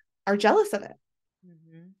are jealous of it,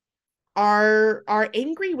 Mm-hmm. are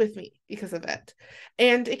angry with me because of it.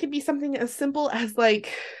 And it could be something as simple as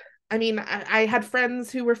like, I mean, I had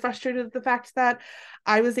friends who were frustrated at the fact that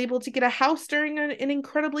I was able to get a house during an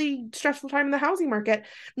incredibly stressful time in the housing market.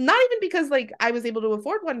 Not even because like I was able to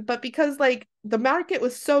afford one, but because like the market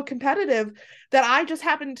was so competitive that I just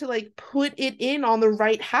happened to like put it in on the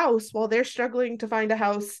right house while they're struggling to find a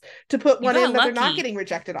house to put You one in got that they're not lucky. getting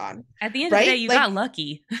rejected on. At the end of the day, Right? you got Like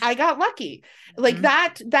lucky. I got lucky. Like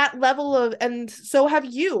Mm-hmm. that level of, and so have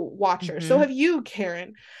you, Watcher. So Mm-hmm. have you,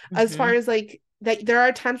 Karen. As Mm-hmm. far as like that, there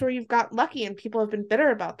are times where you've got lucky and people have been bitter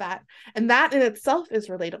about that. And that in itself is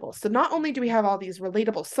relatable. So not only do we have all these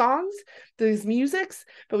relatable songs, these musics,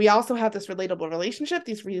 but we also have this relatable relationship,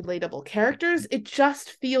 these relatable characters. It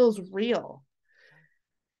just feels real.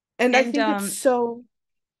 And I And think it's so,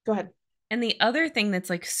 go ahead. And the other thing that's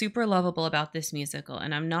like super lovable about this musical,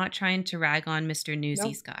 and I'm not trying to rag on Mr. No.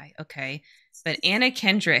 Newsies guy, okay? But Anna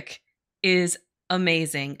Kendrick is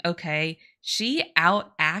amazing, okay? She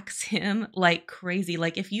outacts him like crazy.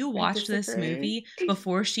 Like if you I watched this disagree. movie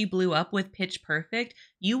before she blew up with Pitch Perfect,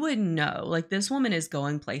 you would know like this woman is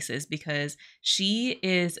going places because she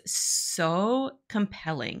is so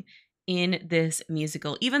compelling in this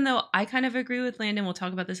musical. Even though I kind of agree with Landon, we'll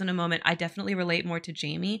talk about this in a moment. I definitely relate more to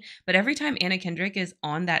Jamie, but every time Anna Kendrick is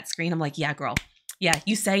on that screen, I'm like, "Yeah, girl. Yeah,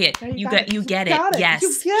 you say it. Yeah, you You got get it. you You get it. got it. You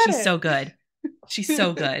Yes. get She's so it. good. She's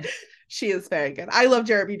so good." She is very good. I love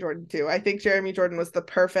Jeremy Jordan too. I think Jeremy Jordan was the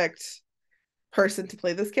perfect person to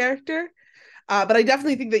play this character. But I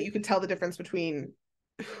definitely think that you can tell the difference between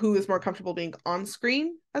who is more comfortable being on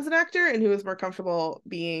screen as an actor and who is more comfortable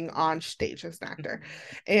being on stage as an actor.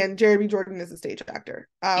 And Jeremy Jordan is a stage actor,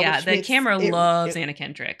 Yeah, which the makes camera it, loves Anna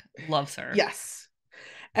Kendrick. Loves her. yes.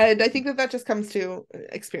 And I think that that just comes to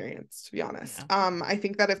experience, to be honest. Yeah. I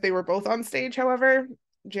think that if they were both on stage, however,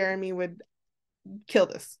 Jeremy would kill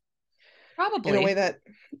this in a way Probably.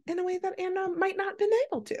 that Anna might not have been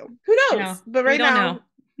able to. Who I know. knows? But We right don't know.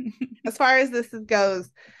 now, as far as this goes,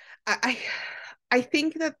 I I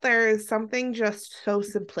think that there is something just so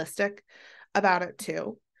simplistic about it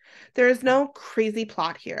too. There is no crazy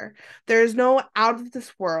plot here. There is no out of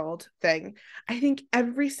this world thing. I think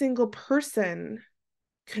every single person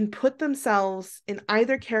can put themselves in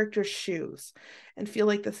either character's shoes and feel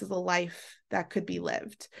like this is a life that could be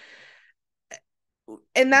lived.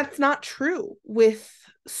 And that's not true with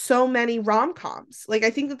so many rom-coms. Like, I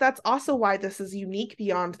think that that's also why this is unique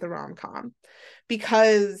beyond the rom-com,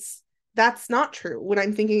 because that's not true when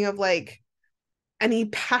I'm thinking of like any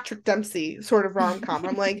Patrick Dempsey sort of rom-com.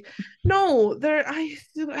 I'm like, no, there I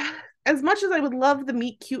as much as I would love the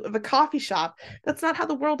meet cute of a coffee shop, that's not how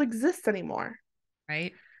the world exists anymore.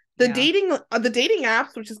 Right? The Yeah. dating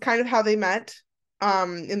apps, which is kind of how they met,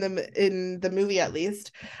 in the movie at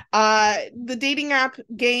least, the dating app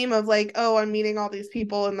game of like, oh, I'm meeting all these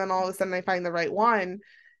people and then all of a sudden I find the right one,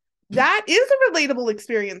 that is a relatable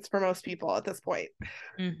experience for most people at this point.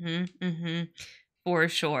 Mm-hmm. Mm-hmm. For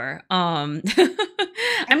sure. At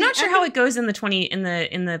I'm the not sure end how of it goes in the 20 in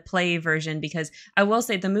the play version, because I will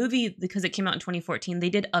say the movie, because it came out in 2014, they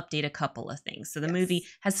did update a couple of things. So the movie Yes,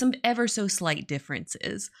 has some ever so slight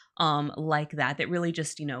differences like that really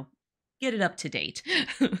just, get it up to date.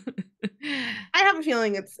 I have a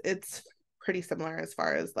feeling it's pretty similar as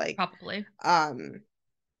far as like Probably. um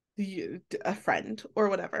a friend or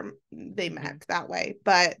whatever they Hmm. met that way.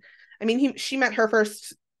 But I mean, she met her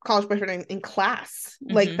first college boyfriend in class.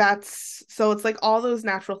 Like, Hmm. that's so it's like all those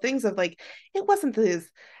natural things of like, it wasn't this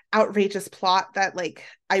outrageous plot that like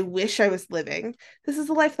I wish I was living. This is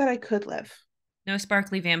a life that I could live. No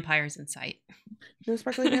sparkly vampires in sight. No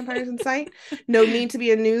sparkly vampires in sight. No need to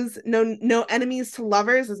be a news. No enemies to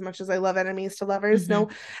lovers. As much as I love enemies to lovers, Hmm. no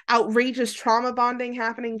outrageous trauma bonding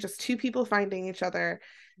happening. Just two people finding each other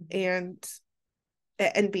and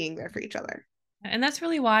being there for each other. And that's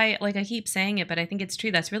really why, like I keep saying it, but I think it's true.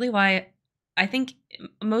 That's really why I think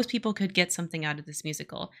most people could get something out of this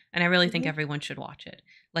musical, and I really think Mm-hmm. everyone should watch it.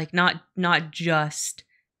 Like not just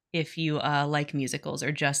if you like musicals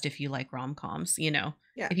or just if you like rom coms. Yeah,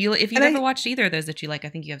 If you've and ever watched either of those that you like, I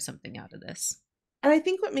think you have something out of this. I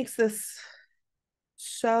think what makes this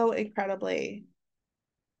so incredibly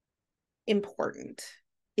important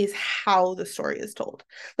is how the story is told.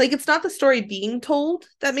 Like, it's not the story being told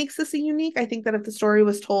that makes this a unique. I think that if the story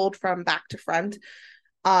was told from back to front,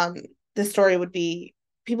 um, the story would be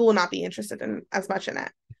people would not be interested in as much in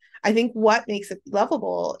it. I think what makes it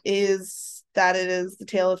lovable is that it is the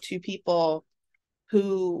tale of two people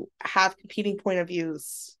who have competing point of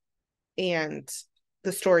views, and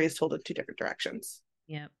the story is told in two different directions.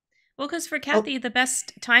 Yeah. Well, because for Oh, Kathy, the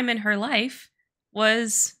best time in her life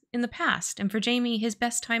was in the past, and for Jamie, his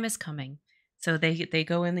best time is coming. So they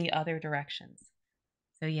go in the other directions.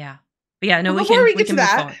 So yeah, but yeah, no, but before we we get to can move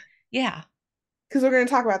that, forward. Yeah. because we're going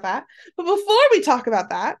to talk about that, but before we talk about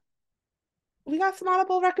that, we got some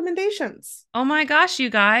Audible recommendations. Oh my gosh, you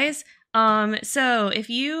guys. So if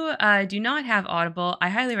you do not have Audible, I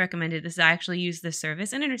highly recommend it. This I actually use this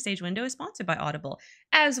service, and Interstage Window is sponsored by Audible,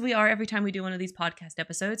 as we are every time we do one of these podcast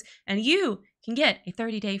episodes. And you can get a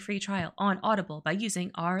 30-day free trial on Audible by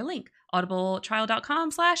using our link,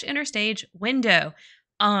 audibletrial.com/interstage window.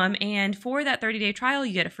 And for that 30-day trial,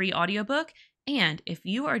 you get a free audiobook. And if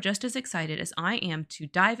you are just as excited as I am to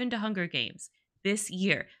dive into Hunger Games this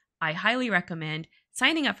year, I highly recommend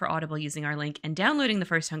signing up for Audible using our link and downloading the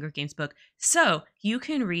first Hunger Games book so you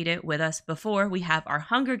can read it with us before we have our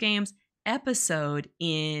Hunger Games episode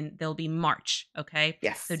there'll be March, okay? So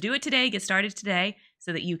Yes. do it today, get started today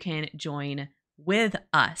so that you can join with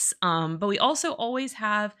us. But we also always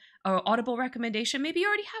have our Audible recommendation. Maybe you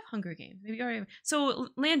already have Hunger Games. Maybe you already. So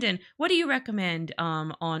Landon, what do you recommend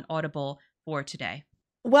on Audible for today?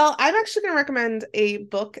 Well, I'm actually going to recommend a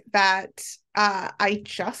book that I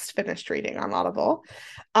just finished reading on Audible.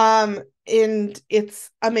 And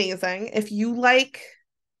it's amazing. If you like,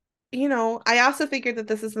 I also figured that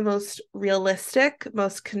this is the most realistic,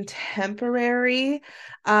 most contemporary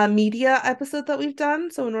media episode that we've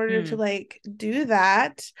done. So in order to Hmm. like do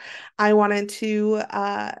that, I wanted to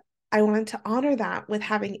uh I wanted to honor that with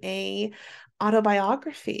having a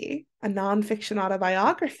autobiography, a nonfiction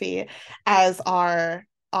autobiography as our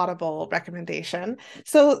Audible recommendation.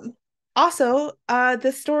 So also,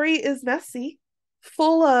 this story is messy,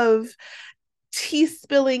 full of tea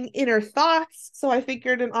spilling inner thoughts. So I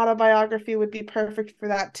figured an autobiography would be perfect for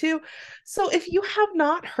that too. So if you have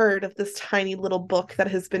not heard of this tiny little book that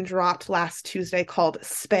has been dropped last Tuesday called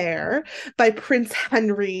Spare by Prince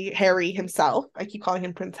Harry himself, I keep calling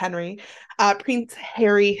him Prince Henry, Prince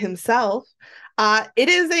Harry himself, it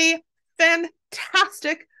is a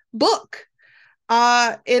fantastic book.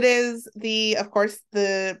 It is of course,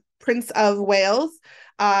 the Prince of Wales,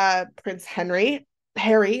 Prince Harry,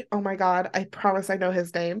 oh my God, I promise I know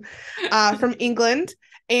his name, from England,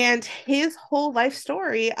 and his whole life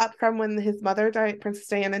story up from when his mother died, Princess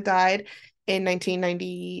Diana died in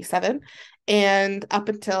 1997, and up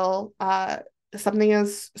until something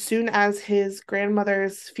as soon as his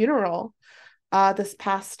grandmother's funeral this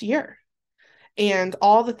past year, and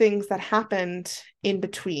all the things that happened in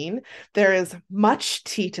between. There is much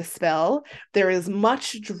tea to spill. There is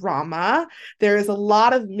much drama. There is a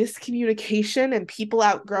lot of miscommunication and people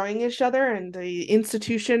outgrowing each other, and the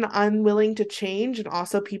institution unwilling to change, and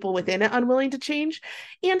also people within it unwilling to change.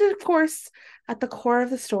 And of course, at the core of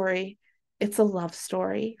the story, it's a love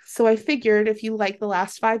story. So I figured if you like The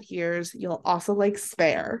Last 5 Years, you'll also like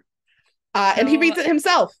Spare. And he reads it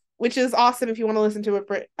himself, which is awesome if you want to listen to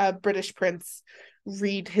a British prince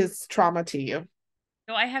read his trauma to you.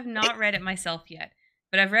 So I have not read it myself yet,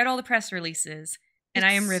 but I've read all the press releases, and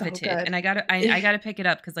I am riveted. So and I gotta pick it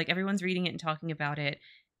up because like everyone's reading it and talking about it,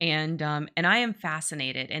 and I am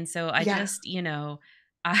fascinated. And so I just,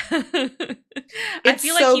 I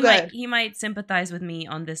feel like he might sympathize with me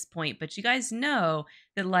on this point, but you guys know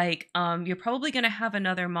that like you're probably gonna have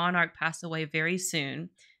another monarch pass away very soon.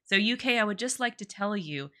 So UK, I would just like to tell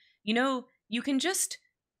you, you can just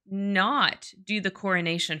not do the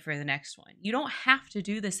coronation for the next one. You don't have to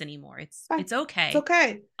do this anymore. It's okay. It's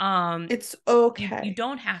okay. It's okay. You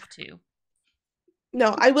don't have to.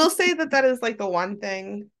 No, I will say that is like the one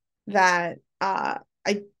thing that I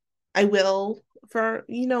will, for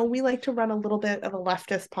we like to run a little bit of a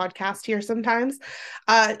leftist podcast here sometimes.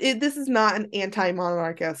 This is not an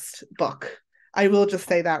anti-monarchist book. I will just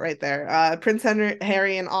say that right there. Prince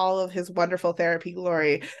Harry and all of his wonderful therapy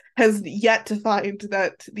glory has yet to find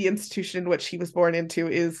that the institution in which he was born into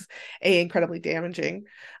is a incredibly damaging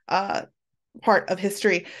part of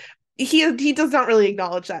history. He does not really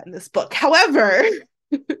acknowledge that in this book. However,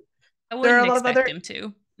 I wouldn't expect him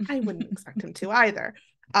to. I wouldn't expect him to either.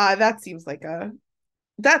 That seems like a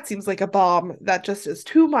bomb that just is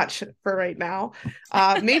too much for right now.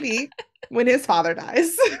 Maybe when his father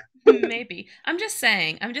dies. Maybe. I'm just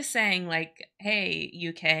saying, like, hey,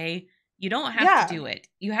 UK, you don't have to do it.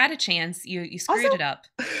 You had a chance. You screwed it up.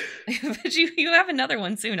 But you have another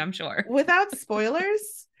one soon, I'm sure. Without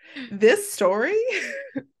spoilers, this story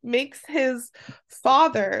makes his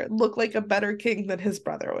father look like a better king than his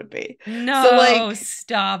brother would be. No,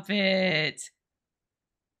 stop it.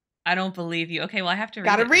 I don't believe you. Okay, well, I have to read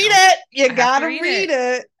it. Gotta read it. You gotta read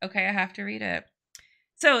it. Okay, I have to read it.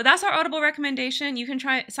 So that's our Audible recommendation. You can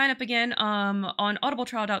sign up again on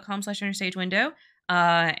audibletrial.com/interstage-window.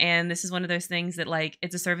 And this is one of those things that like,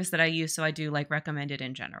 it's a service that I use. So I do like recommend it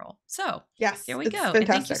in general. So yes, there we go. Fantastic. And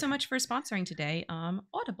thank you so much for sponsoring today.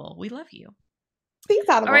 Audible, we love you. Thanks,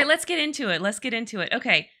 Audible. All right, let's get into it.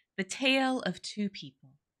 Okay. The Tale of Two People.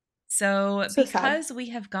 So because sad. We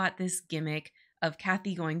have got this gimmick of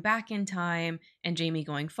Kathy going back in time and Jamie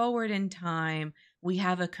going forward in time, we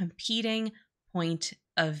have a competing point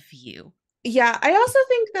of view. Yeah, I also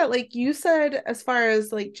think that like you said, as far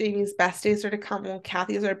as like Jamie's best days are to come, well,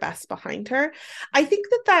 Kathy's are best behind her. I think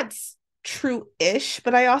that that's true-ish,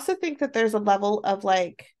 but I also think that there's a level of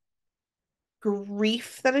like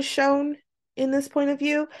grief that is shown in this point of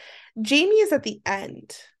view. Jamie is at the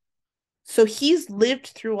end. So he's lived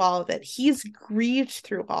through all of it. He's grieved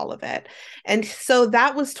through all of it. And so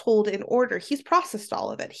that was told in order. He's processed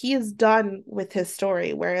all of it. He is done with his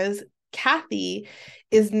story. Whereas Kathy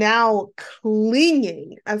is now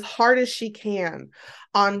clinging as hard as she can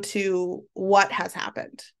onto what has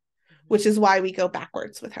happened, which is why we go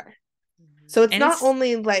backwards with her. So it's not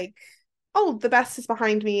only like, oh, the best is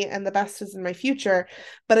behind me and the best is in my future,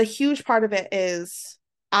 but a huge part of it is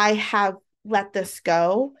I have let this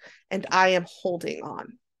go and I am holding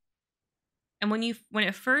on. And when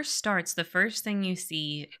it first starts, the first thing you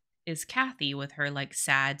see is Kathy with her like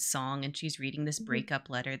sad song, and she's reading this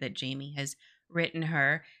breakup letter that Jamie has written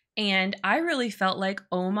her. And I really felt like,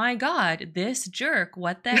 oh my God, this jerk,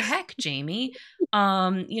 what the heck, Jamie?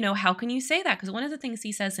 How can you say that? Because one of the things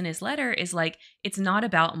he says in his letter is like, it's not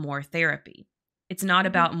about more therapy. It's not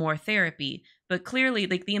about more therapy. But clearly,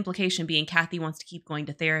 like the implication being Kathy wants to keep going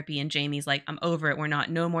to therapy and Jamie's like, I'm over it.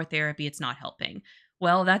 No more therapy. It's not helping.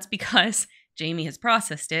 Well, that's because Jamie has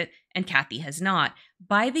processed it and Kathy has not.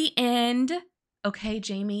 By the end, okay,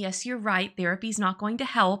 Jamie, yes, you're right. Therapy's not going to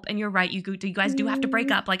help. And you're right. You guys do have to break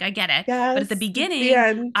up. Like, I get it. But at the Yes, it's the beginning,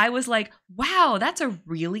 end. I was like, wow, that's a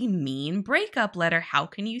really mean breakup letter. How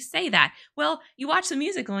can you say that? Well, you watch the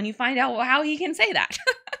musical and you find out how he can say that.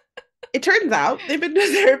 It turns out they've been to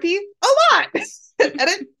therapy a lot, and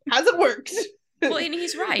it hasn't worked. Well, and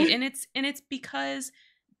he's right. And it's because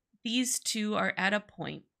these two are at a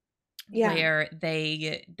point Yeah. where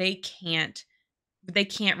they can't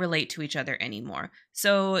relate to each other anymore.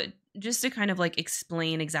 So just to kind of like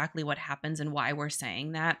explain exactly what happens and why we're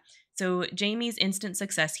saying that. So Jamie's instant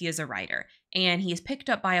success, he is a writer and he is picked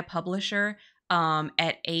up by a publisher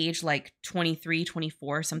at age like 23,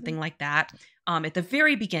 24, something like that, at the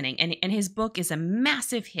very beginning. And his book is a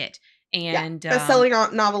massive hit. And best-selling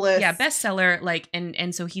novelist. Yeah, bestseller. Like,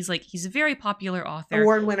 and so he's a very popular author.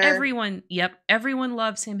 Award winner. Everyone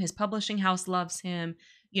loves him. His publishing house loves him.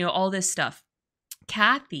 You know, all this stuff.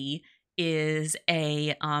 Kathy is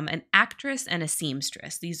an actress and a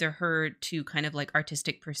seamstress. These are her two kind of like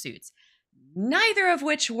artistic pursuits, neither of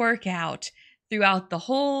which work out throughout the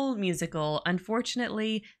whole musical.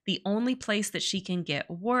 Unfortunately, the only place that she can get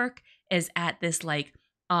work is at this like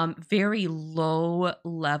very low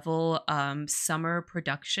level summer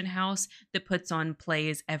production house that puts on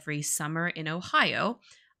plays every summer in Ohio.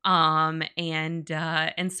 And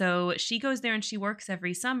so she goes there and she works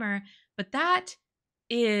every summer, but that's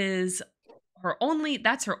her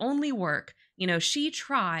only work. You know, she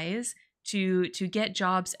tries to get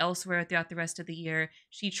jobs elsewhere throughout the rest of the year.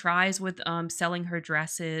 She tries with selling her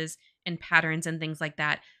dresses and patterns and things like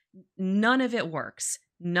that. None of it works.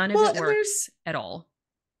 None of it works at all.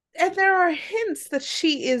 And there are hints that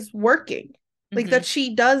she is working, like that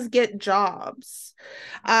she does get jobs.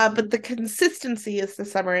 But the consistency is the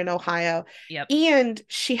summer in Ohio. Yep. And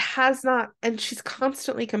she has not, and she's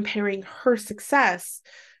constantly comparing her success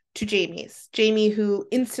to Jamie's. Jamie, who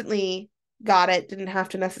instantly got it, didn't have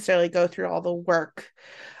to necessarily go through all the work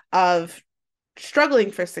of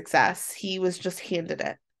struggling for success. He was just handed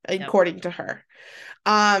it, according to her.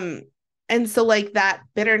 And so like that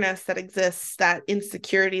bitterness that exists, that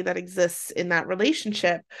insecurity that exists in that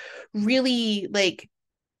relationship really like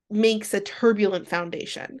makes a turbulent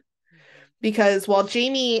foundation. Because while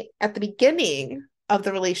Jamie at the beginning of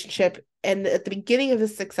the relationship and at the beginning of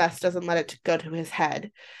his success doesn't let it go to his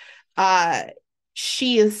head,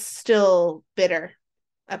 she is still bitter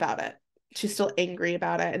about it. She's still angry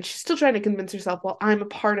about it. And she's still trying to convince herself, well, I'm a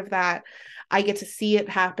part of that. I get to see it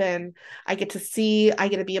happen. I get to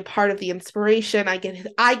be a part of the inspiration. I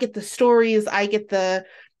get the stories. I get the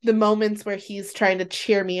moments where he's trying to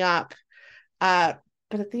cheer me up. But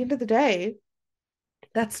at the end of the day,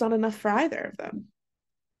 that's not enough for either of them.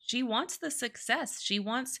 She wants the success. She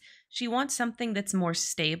wants something that's more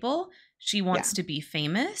stable. She wants to be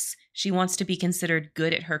famous. She wants to be considered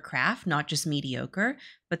good at her craft, not just mediocre.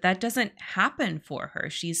 But that doesn't happen for her.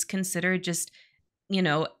 She's considered just, you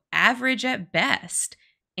know, average at best.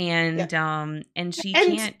 And she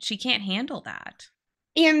can't handle that.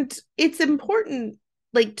 And it's important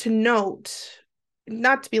like to note,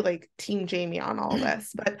 not to be like Team Jamie on all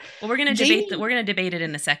this, but we're gonna debate it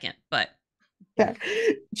in a second. But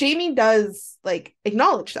Jamie does like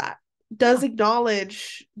acknowledge that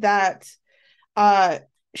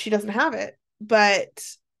she doesn't have it,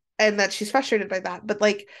 and that she's frustrated by that. But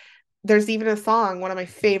like there's even a song, one of my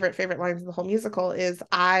favorite lines of the whole musical is,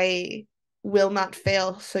 I will not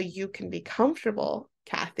fail so you can be comfortable,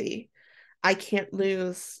 Kathy. I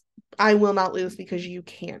will not lose because you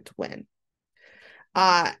can't win.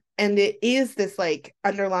 And it is this like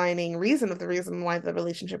underlining reason why the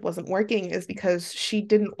relationship wasn't working is because she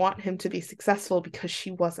didn't want him to be successful because she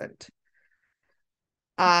wasn't.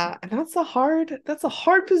 And that's a hard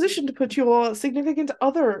position to put your significant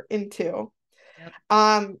other into.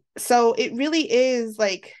 Yep. So it really is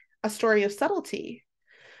like a story of subtlety,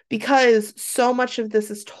 because so much of this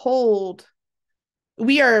is told.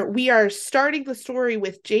 We are starting the story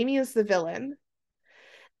with Jamie as the villain.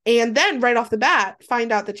 And then right off the bat,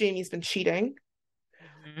 find out that Jamie's been cheating.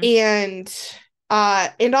 And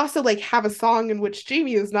also like have a song in which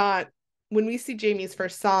Jamie is not, when we see Jamie's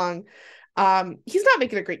first song, he's not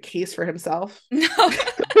making a great case for himself. No.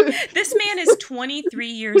 This man is 23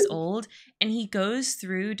 years old and he goes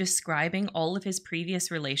through describing all of his previous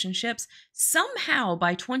relationships. Somehow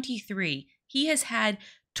by 23, he has had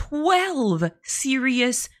 12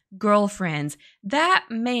 serious girlfriends. That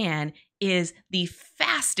man is the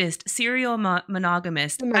fastest serial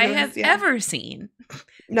monogamist I have ever seen.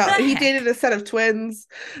 No, he dated a set of twins.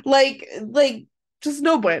 Like just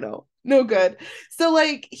no bueno. No good. So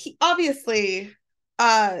like he obviously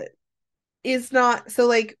uh is not, so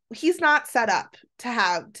like he's not set up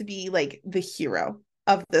to be like the hero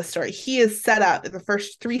of this story. He is set up in the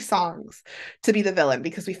first three songs to be the villain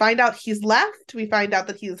because we find out he's left, we find out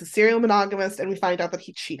that he is a serial monogamist, and we find out that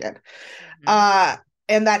he cheated. Mm-hmm. Uh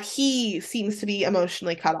and that he seems to be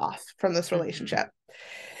emotionally cut off from this Mm-hmm. relationship.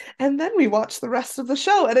 And then we watch the rest of the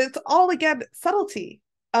show, and it's all again subtlety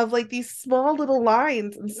of like these small little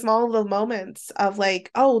lines and small little moments of like,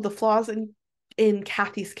 oh, the flaws in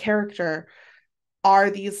Kathy's character are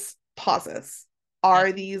these pauses, Yep.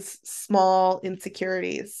 are these small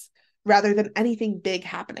insecurities rather than anything big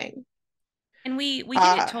happening. And we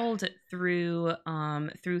get it Uh told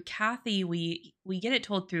through Kathy. We get it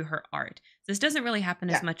told through her art. This doesn't really happen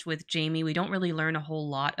as yeah. much with Jamie. We don't really learn a whole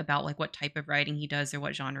lot about like what type of writing he does or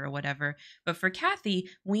what genre or whatever. But for Kathy,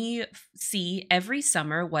 we see every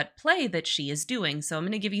summer what play that she is doing. So I'm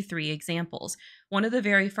going to give you three examples. One of the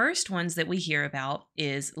very first ones that we hear about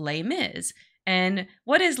is Les Mis. And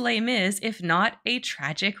what is Les Mis if not a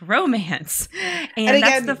tragic romance? And And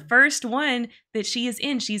that's the again, first one that she is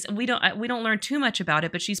in. She's we don't learn too much about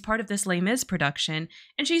it, but she's part of this Les Mis production,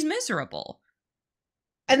 and she's miserable.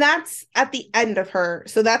 and that's at the end of her.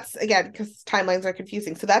 So that's again because timelines are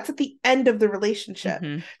confusing. So that's at the end of the relationship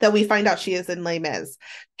Mm-hmm. that we find out she is in Les Mis.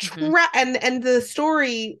 Mm-hmm. And the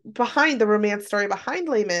story behind the romance story behind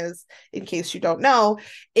Les Mis, in case you don't know,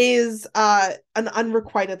 is an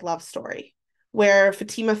unrequited love story where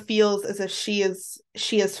Fatima feels as if she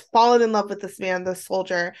has fallen in love with this man, this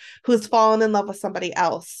soldier, who's fallen in love with somebody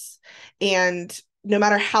else, and no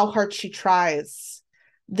matter how hard she tries,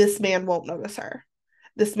 this man won't notice her.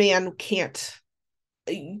 This man can't,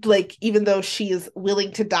 like, even though she is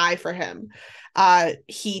willing to die for him,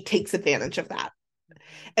 he takes advantage of that.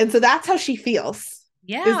 And so that's how she feels,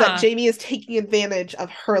 is that Yeah. Jamie is taking advantage of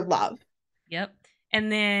her love. Yep.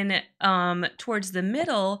 And then towards the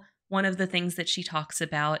middle, one of the things that she talks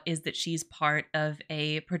about is that she's part of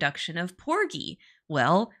a production of Porgy.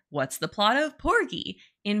 Well, what's the plot of Porgy?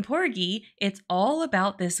 In Porgy, it's all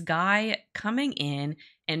about this guy coming in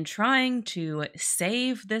and trying to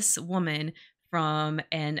save this woman from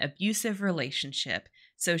an abusive relationship.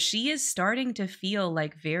 So she is starting to feel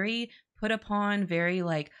like very put upon, very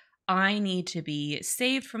like, I need to be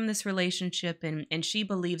saved from this relationship, and she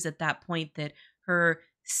believes at that point that her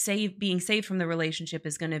being saved from the relationship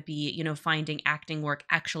is going to be, you know, finding acting work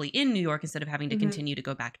actually in New York instead of having to Mm-hmm. continue to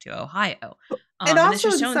go back to Ohio. And And this also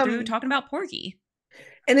is in shown through some talking about Porgy.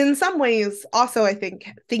 And in some ways, also, I think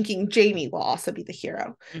thinking Jamie will also be the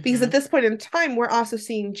hero. Because at Mm-hmm. this point in time, we're also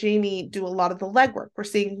seeing Jamie do a lot of the legwork. We're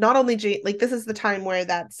seeing not only Jamie, like this is the time where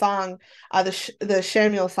that song, the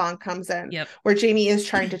Samuel song comes in, Yep. where Jamie is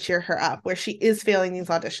trying to cheer her up, where she is failing these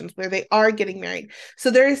auditions, where they are getting married.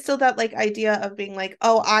 So there is still that like idea of being like,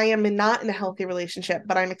 oh, I am not in a healthy relationship,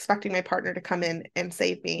 but I'm expecting my partner to come in and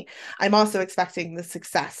save me. I'm also expecting the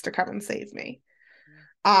success to come and save me.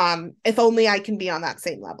 If only I can be on that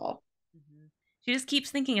same level. Mm-hmm. She just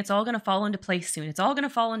keeps thinking it's all going to fall into place soon. It's all going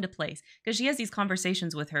to fall into place because she has these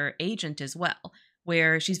conversations with her agent as well,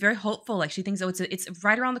 where she's very hopeful. Like she thinks, oh, it's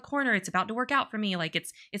right around the corner. It's about to work out for me. Like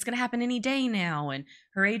it's going to happen any day now. And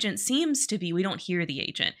her agent seems to be. We don't hear the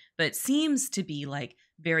agent, but seems to be like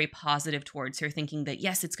very positive towards her, thinking that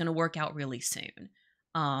yes, it's going to work out really soon.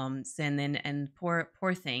 And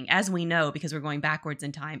poor thing, as we know, because we're going backwards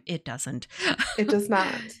in time, it doesn't. It does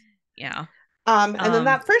not. Yeah. And then Um.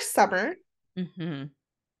 that first summer, Mm-hmm.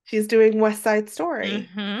 she's doing West Side Story,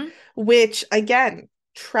 Mm-hmm. which again,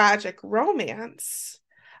 tragic romance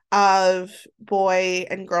of boy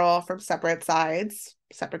and girl from separate sides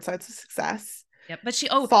of success, Yep. But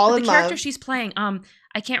fall but the in character love. she's playing,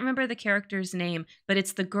 I can't remember the character's name, but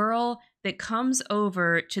it's the girl that comes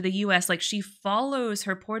over to the US. Like she follows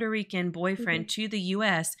her Puerto Rican Mm-hmm. boyfriend to the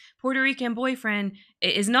US. Puerto Rican boyfriend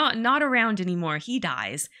is not around anymore. He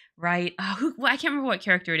dies, right? I can't remember what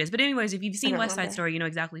character it is. But anyways, if you've I seen don't West Side remember. Story, you know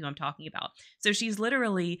exactly who I'm talking about. So she's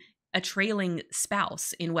literally a trailing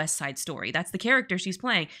spouse in West Side Story. That's the character she's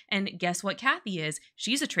playing. And guess what Kathy is?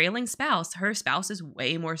 She's a trailing spouse. Her spouse is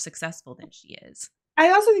way more successful than she is.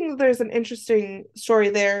 I also think that there's an interesting story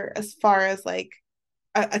there as far as like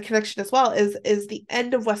a connection as well is the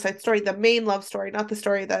end of West Side Story, the main love story, not the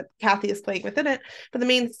story that Kathy is playing within it, but the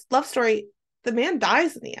main love story. The man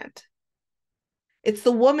dies in the end. It's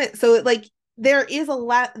the woman. So like there is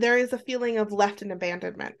a feeling of left and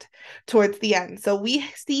abandonment towards the end. So we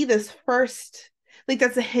see this first, like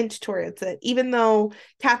that's a hint towards it. Even though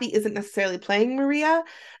Kathy isn't necessarily playing Maria,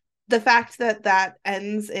 the fact that that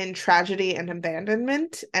ends in tragedy and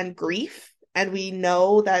abandonment and grief, and we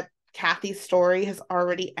know that Kathy's story has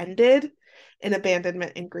already ended in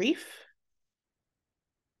abandonment and grief.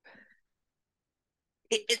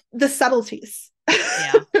 The subtleties.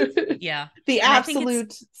 Yeah. Yeah. The And I think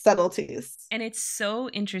absolute subtleties. it's so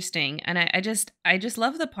interesting. And I just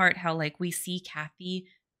love the part how like we see Kathy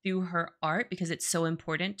through her art because it's so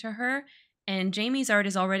important to her. And Jamie's art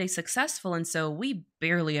is already successful, and so we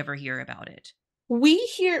barely ever hear about it. We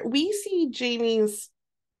see Jamie's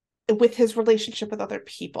with his relationship with other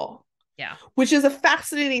people, Yeah. which is a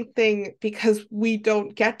fascinating thing because we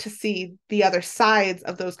don't get to see the other sides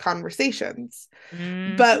of those conversations.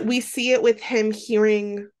 But Hmm. we see it with him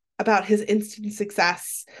hearing about his instant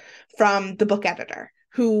success from the book editor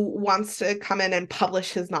who wants to come in and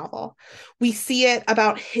publish his novel. We see it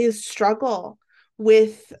about his struggle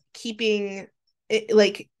with keeping it,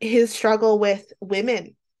 like his struggle with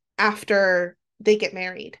women after they get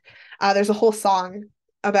married. There's a whole song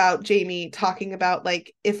about Jamie talking about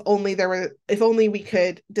like if only we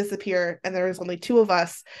could disappear and there was only two of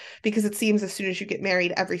us, because it seems as soon as you get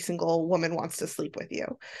married every single woman wants to sleep with you.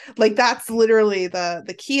 Like that's literally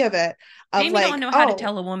the key of it, of Jamie don't like, know how to oh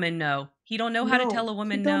tell a woman no. He don't know how to tell no, a he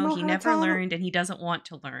woman don't no. know He how to never tell. learned, and he doesn't want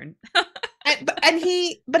to learn.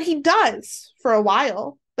 But he does for a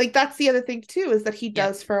while. Like that's the other thing too, is that he Yep.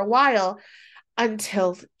 does for a while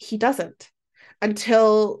until he doesn't,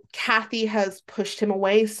 until Kathy has pushed him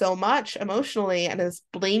away so much emotionally and has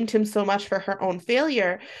blamed him so much for her own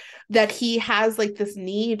failure that he has like this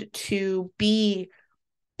need to be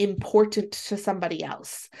important to somebody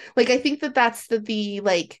else. Like I think that that's the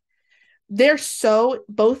like, they're so,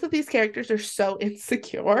 both of these characters are so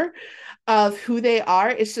insecure of who they are.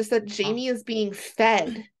 It's just that Oh. Jamie is being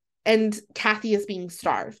fed and Kathy is being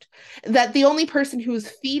starved. That the only person who's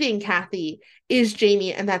feeding Kathy is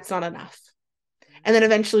Jamie, and that's not enough. And then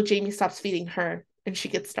eventually Jamie stops feeding her and she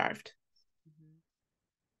gets starved.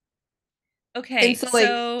 And Okay, so like,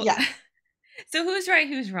 so yeah. so who's right,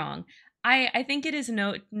 who's wrong? I think it is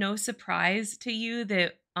no surprise to you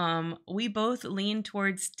that we both lean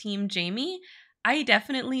towards Team Jamie. I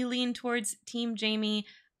definitely lean towards Team Jamie.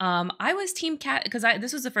 I was Team Cat because I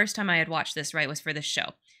this was the first time I had watched this, right? Was for this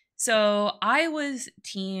show. So I was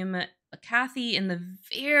Team Kathy in the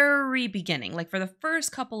very beginning, like for the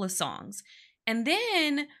first couple of songs. And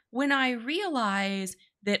then when I realized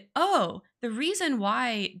that, oh, the reason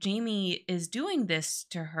why Jamie is doing this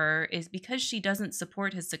to her is because she doesn't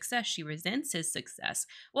support his success. She resents his success.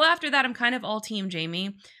 Well, after that, I'm kind of all Team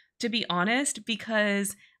Jamie, to be honest,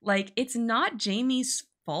 because like it's not Jamie's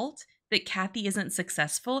fault that Kathy isn't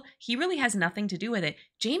successful. He really has nothing to do with it.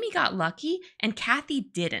 Jamie got lucky and Kathy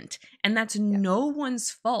didn't. And that's Yes. no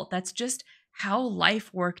one's fault. That's just how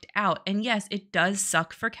life worked out. And yes, it does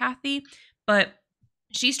suck for Kathy, but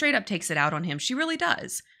she straight up takes it out on him. She really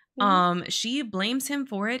does. Mhm. She blames him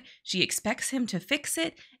for it. She expects him to fix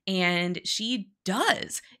it, and she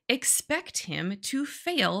does expect him to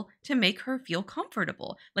fail to make her feel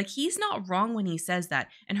comfortable. Like he's not wrong when he says that.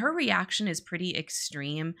 And her reaction is pretty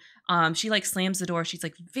extreme. She like slams the door. She's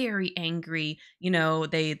like very angry. You know,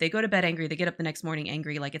 they go to bed angry. They get up the next morning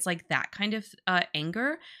angry. Like it's like that kind of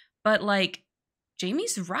anger. But like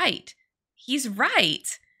Jamie's right. He's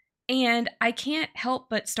right. And I can't help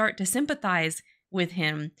but start to sympathize with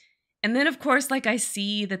him. And then, of course, like I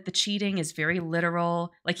see that the cheating is very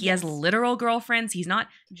literal. Like he has Yes. literal girlfriends. He's not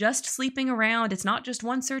just sleeping around. It's not just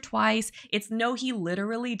once or twice. It's no, he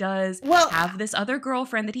literally does Well, have this other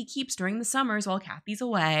girlfriend that he keeps during the summers while Kathy's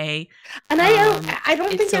away. and I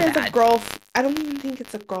don't It's think so it is a bad. girl. I don't even think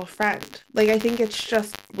it's a girlfriend. Like I think it's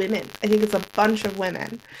just women. I think it's a bunch of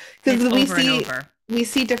women And because it's we over and see over. we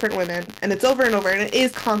see different women, and it's over and over, and it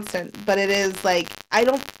is constant. But it is like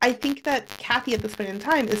I think that Kathy at this point in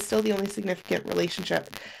time is still the only significant relationship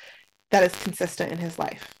that is consistent in his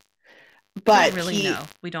life. We don't But really he know.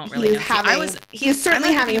 We don't he really is know. See, he is I'm certainly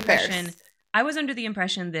under the having impression affairs. I was under the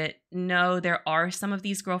impression that no, there are some of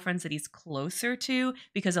these girlfriends that he's closer to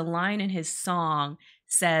because a line in his song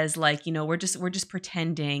says like, you know, we're just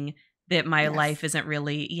pretending that my Yes. life isn't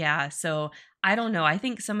really, yeah. So I don't know. I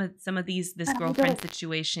think some of these this But I girlfriend don't.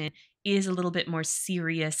 situation is a little bit more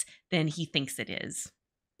serious than he thinks it is.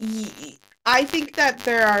 I think that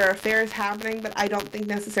there are affairs happening, but I don't think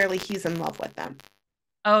necessarily he's in love with them.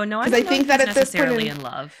 Oh no, I Because I don't know think if that he's at this point necessarily in, in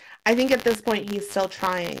love. I think at this point he's still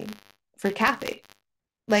trying for Kathy.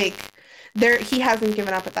 Like there, he hasn't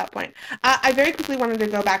given up at that point. I very quickly wanted to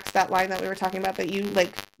go back to that line that we were talking about that you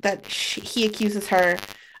like that he accuses her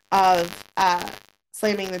of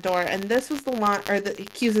slamming the door, and this was the line, or that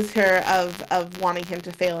accuses her of wanting him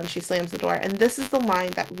to fail, and she slams the door, and this is the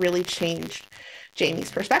line that really changed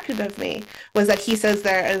Jamie's perspective of me, was that he says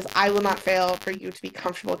there is, I will not fail for you to be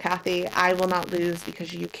comfortable, Kathy. I will not lose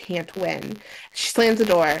because you can't win. She slams the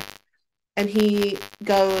door and he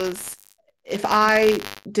goes, if I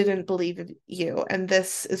didn't believe in you, and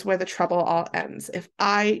this is where the trouble all ends, if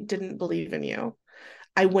I didn't believe in you,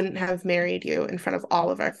 I wouldn't have married you in front of all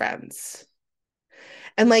of our friends.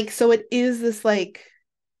 And like, so it is this like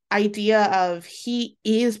idea of he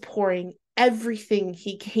is pouring everything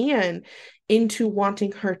he can into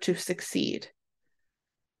wanting her to succeed.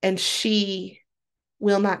 And she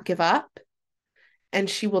will not give up and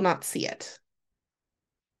she will not see it.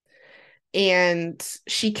 And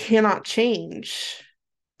she cannot change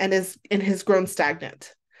and has grown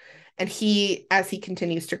stagnant. And he, as he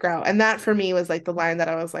continues to grow. And that for me was like the line that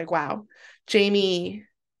I was like, wow, Jamie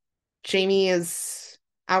is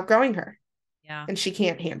outgrowing her Yeah. and she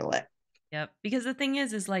can't handle it. Yep. Because the thing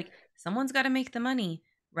is like someone's got to make the money,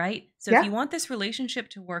 right? So if Yeah. you want this relationship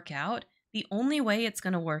to work out, the only way it's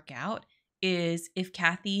going to work out is if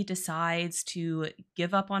Kathy decides to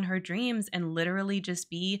give up on her dreams and literally just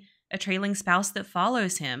be a trailing spouse that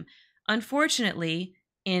follows him. Unfortunately,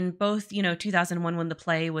 in both, 2001 when the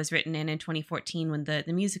play was written and in 2014 when the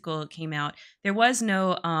musical came out, there was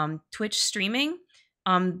no Twitch streaming.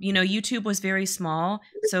 YouTube was very small.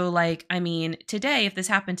 So like, I mean, today, if this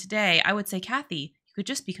happened today, I would say, Kathy, you could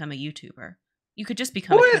just become a YouTuber. You could just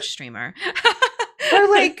become Or a Twitch streamer. or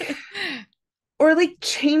like or like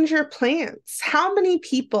change your plans. How many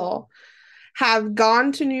people have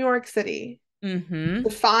gone to New York City Mm-hmm. to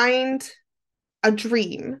find a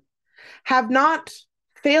dream, have not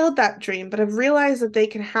failed that dream, but have realized that they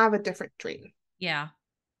can have a different dream? Yeah.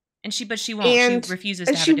 But she won't. She And refuses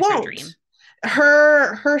and to have she a different won't. dream.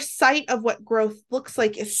 Her sight of what growth looks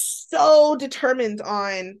like is so determined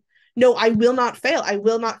on, no, I will not fail. I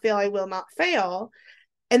will not fail. I will not fail.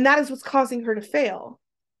 And that is what's causing her to fail.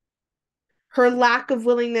 Her lack of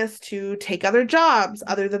willingness to take other jobs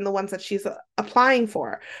other than the ones that she's applying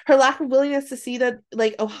for, her lack of willingness to see that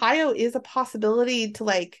like Ohio is a possibility to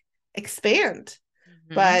like expand,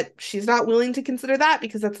 Mm-hmm. but she's not willing to consider that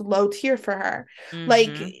because that's low tier for her. Like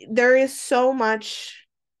Mm-hmm. there's so much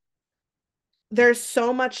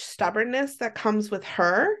stubbornness that comes with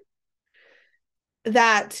her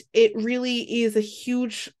that it really is a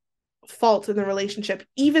huge fault in the relationship,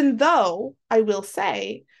 even though I will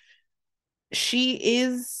say she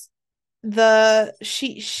is the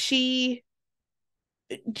she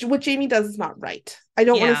what Jamie does is not right. I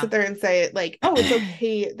don't want to Yeah. sit there and say like, oh, it's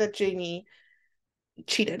okay that Jamie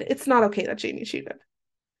cheated. It's not okay that Jamie cheated.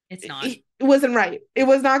 It's not. It wasn't right. It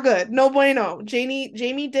was not good. No bueno.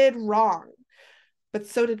 Jamie did wrong, but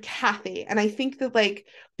so did Kathy. And I think that like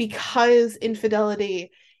because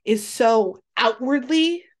infidelity is so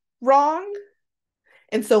outwardly wrong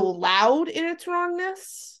and so loud in its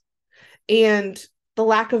wrongness, and the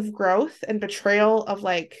lack of growth and betrayal of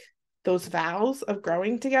like those vows of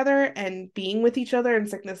growing together and being with each other in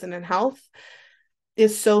sickness and in health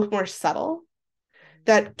is so more subtle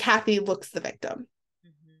that Kathy looks the victim.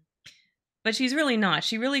 Mm-hmm. But she's really not.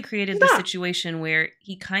 She really created She's this not. situation where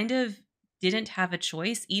he kind of didn't have a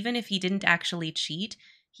choice. Even if he didn't actually cheat,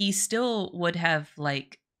 he still would have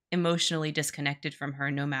like emotionally disconnected from her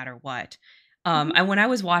no matter what. Mm-hmm. When I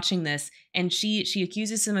was watching this and she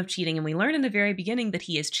accuses him of cheating, and we learn in the very beginning that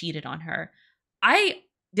he has cheated on her. I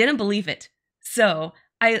didn't believe it. So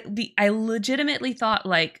I legitimately thought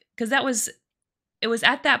like, because it was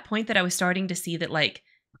at that point that I was starting to see that like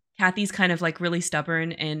Kathy's kind of like really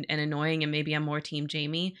stubborn and annoying, and maybe I'm more team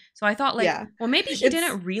Jamie. So I thought like, Yeah. well, maybe he It's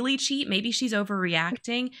didn't really cheat. Maybe she's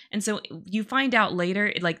overreacting. And so you find out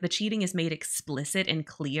later, like the cheating is made explicit and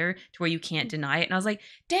clear to where you can't deny it. And I was like,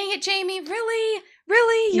 dang it, Jamie, really?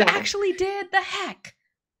 Really? You no. actually did? The heck?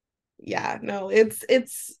 Yeah, no. It's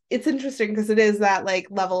interesting because it is that like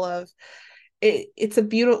level of it's a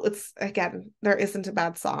beautiful, it's again, there isn't a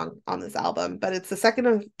bad song on this album, but it's the second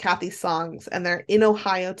of Kathy's songs and they're in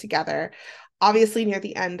Ohio together, obviously near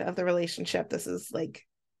the end of the relationship. This is like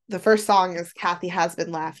the first song is Kathy Has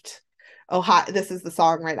Been Left. Ohio, this is the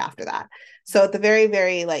song right after that. So at the very,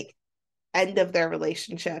 very like end of their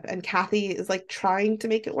relationship, and Kathy is like trying to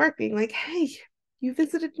make it work, being like, hey, you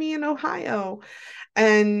visited me in Ohio.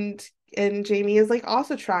 And Jamie is like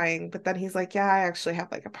also trying, but then he's like, yeah, I actually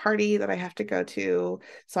have like a party that I have to go to,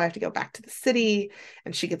 so I have to go back to the city.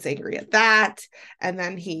 And she gets angry at that. And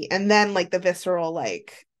then like the visceral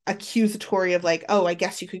like accusatory of like, oh, I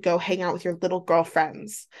guess you could go hang out with your little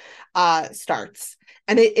girlfriends starts.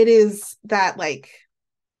 And it is that like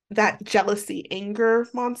that jealousy anger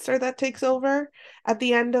monster that takes over at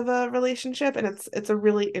the end of a relationship. And it's a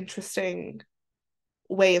really interesting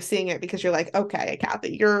way of seeing it because you're like, okay,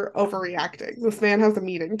 Kathy, you're overreacting. This man has a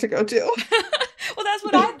meeting to go to. Well, that's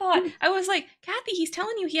what I thought. I was like, Kathy, he's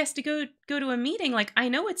telling you he has to go to a meeting. Like, I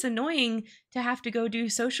know it's annoying to have to go do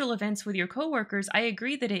social events with your coworkers. I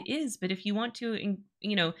agree that it is, but if you want to,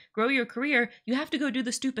 grow your career, you have to go do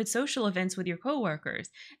the stupid social events with your coworkers.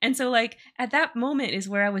 And so, like, at that moment is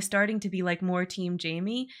where I was starting to be like more team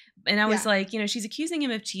Jamie. And I was Yeah. like, she's accusing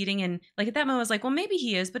him of cheating. And like at that moment, I was like, well, maybe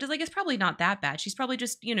he is, but it's probably not that bad. She's probably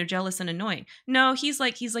just, jealous and annoying. No, he's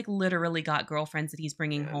like literally got girlfriends that he's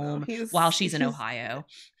bringing Yeah, no, home while she's in he's Ohio.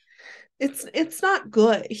 it's not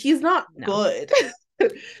good. He's not No. good.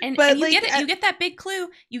 And But you like get it, you get that big clue.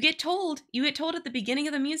 You get told at the beginning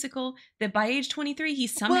of the musical that by age 23 he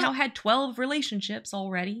somehow well, had 12 relationships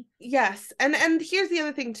already. yes. And here's the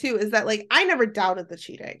other thing too is that like I never doubted the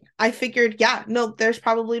cheating. I figured, yeah, no, there's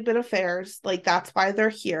probably been affairs. Like that's why they're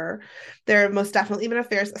here. There have most definitely been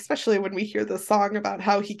affairs, especially when we hear the song about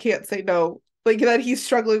how he can't say no. Like that he's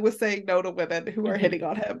struggling with saying no to women who are hitting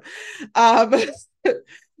on him. Um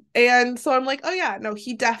and so I'm like, oh yeah, no,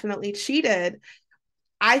 he definitely cheated.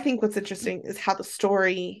 I think what's interesting is how the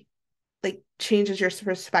story like changes your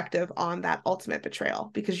perspective on that ultimate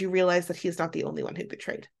betrayal because you realize that he's not the only one who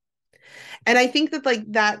betrayed. And I think that like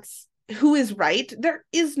that's who is right. There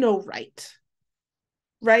is no right.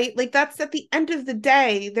 Right? Like that's at the end of the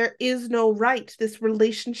day, there is no right. This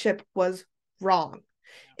relationship was wrong.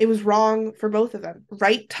 It was wrong for both of them.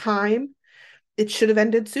 Right time, it should have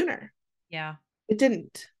ended sooner. Yeah. It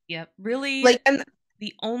didn't. Yep. Really, Like and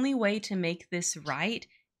the only way to make this right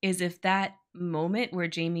is if that moment where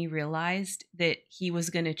Jamie realized that he was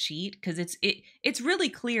going to cheat, because it's really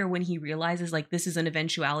clear when he realizes like this is an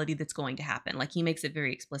eventuality that's going to happen. Like he makes it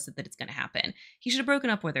very explicit that it's going to happen. He should have broken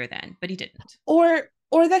up with her then, but he didn't. or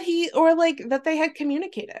that he or like that they had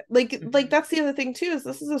communicated. Like Hmm. that's the other thing too is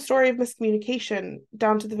this is a story of miscommunication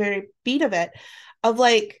down to the very beat of it of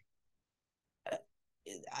like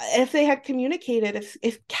if they had communicated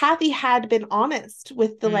if Kathy had been honest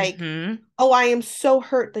with the like, Hmm. oh, I am so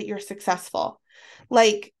hurt that you're successful,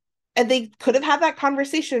 like, and they could have had that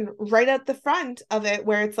conversation right at the front of it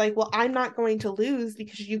where it's like, well, I'm not going to lose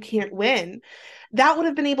because you can't win. That would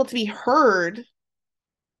have been able to be heard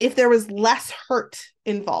if there was less hurt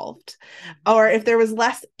involved or Hmm. if there was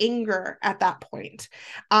less anger at that point.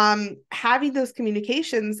 Having those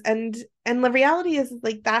communications and the reality is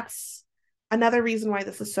like that's another reason why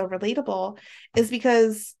this is so relatable is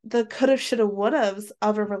because the coulda shoulda wouldas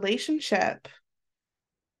of a relationship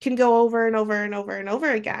can go over and over and over and over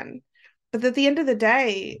again, but at the end of the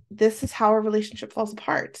day this is how a relationship falls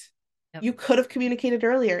apart. Yep. You could have communicated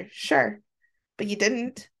earlier, sure, but you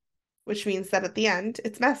didn't, which means that at the end,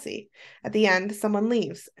 it's messy. At the end, someone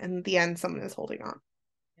leaves, and at the end, someone is holding on.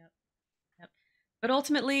 Yep. Yep. But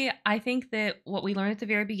ultimately, I think that what we learned at the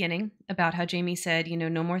very beginning about how Jamie said,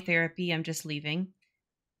 no more therapy, I'm just leaving.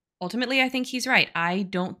 Ultimately, I think he's right. I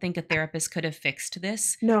don't think a therapist could have fixed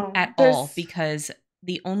this No, at all there's because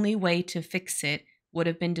the only way to fix it would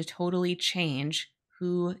have been to totally change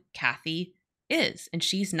who Kathy is. And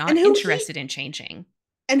she's and not who he interested in changing.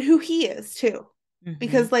 and who he is too. Hmm.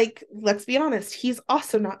 Because like, let's be honest, he's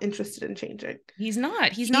also not interested in changing. He's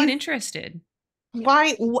not. He's not He's interested.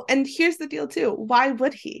 why and here's the deal too. Why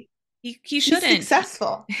would he? He He's shouldn't.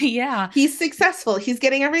 successful. Yeah. He's successful. He's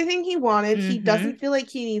getting everything he wanted. He Hmm. doesn't feel like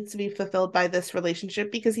he needs to be fulfilled by this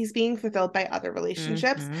relationship because he's being fulfilled by other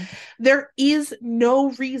relationships. Hmm. There is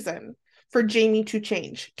no reason for Jamie to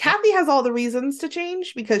change. Yep. Kathy has all the reasons to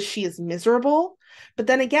change because she is miserable. But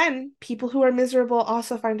then again, people who are miserable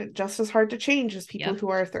also find it just as hard to change as people Yep. who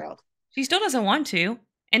are thrilled. She still doesn't want to.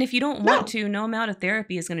 And if you don't want No. to, no amount of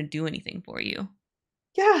therapy is going to do anything for you.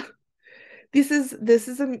 Yeah. This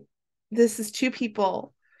is two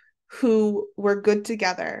people who were good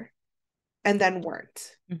together and then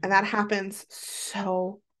weren't. And Hmm. that happens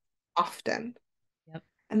so often. Yep.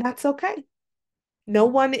 And that's okay. No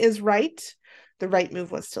one is right. The right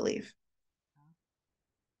move was to leave.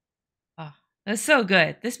 Oh, that's so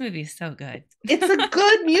good. This movie is so good. It's a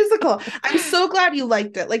good musical. I'm so glad you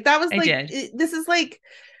liked it. Like that was I like did. this is like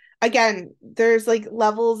again, there's like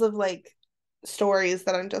levels of like stories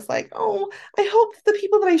that I'm just like, oh, I hope the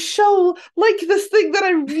people that I show like this thing that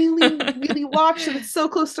I really, really watch and it's so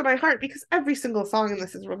close to my heart because every single song in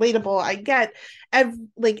this is relatable. I get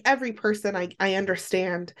every person I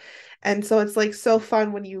understand. And so it's like so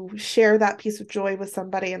fun when you share that piece of joy with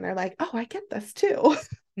somebody and they're like, oh, I get this too.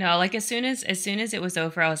 No, like as soon as it was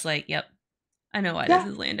over, I was like, "Yep, I know why this Yeah,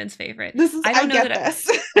 is Landon's favorite." this is I I don't know get that this.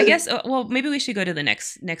 I guess well, maybe we should go to the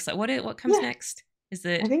next what comes Yeah, next? Is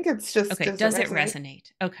it I think it's just okay, does it does it resonate?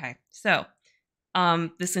 resonate? Okay. So,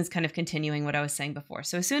 This is kind of continuing what I was saying before.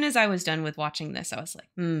 So as soon as I was done with watching this, I was like,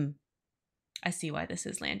 I see why this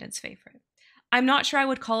is Landon's favorite. I'm not sure I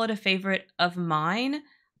would call it a favorite of mine,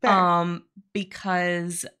 Fair.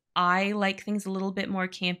 because I like things a little bit more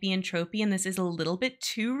campy and tropey, and this is a little bit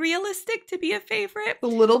too realistic to be a favorite. A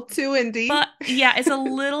little too indie. But yeah, it's a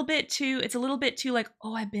little bit too like,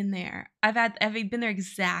 oh, I've been there. I've been there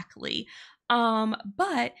exactly.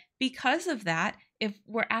 But because of that, if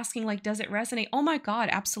we're asking like, does it resonate? Oh my God,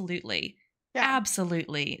 absolutely. Yeah.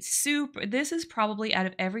 Absolutely. Super. This is probably out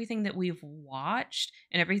of everything that we've watched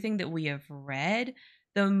and everything that we have read,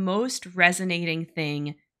 the most resonating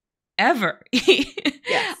thing ever.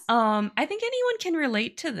 Yes. I think anyone can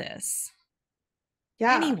relate to this.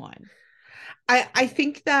 Yeah. Anyone. I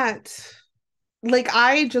think that, like,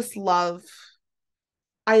 I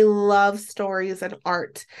love stories and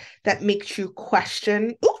art that makes you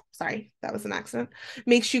question. Oh, sorry, that was an accident.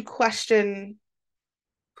 Makes you question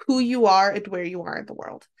who you are and where you are in the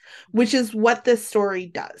world, which is what this story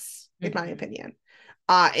does, in my opinion.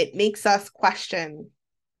 It makes us question,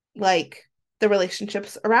 like, the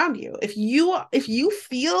relationships around you. If you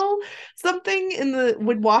feel something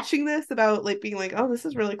when watching this about, like, being like, oh, this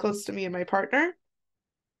is really close to me and my partner,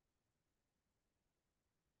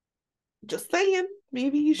 just saying,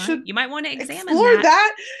 maybe You might want to examine explore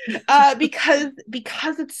that.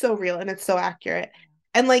 Because it's so real and it's so accurate.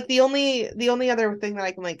 And like the only other thing that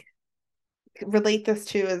I can like relate this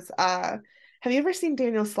to is have you ever seen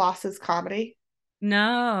Daniel Sloss's comedy?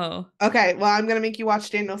 No. Okay, well, I'm gonna make you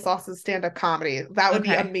watch Daniel Sloss's stand-up comedy. That would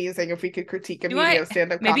be Okay. amazing if we could critique a media of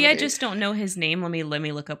stand-up Maybe I comedy. just don't know his name. Let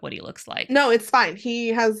me look up what he looks like. No, it's fine. He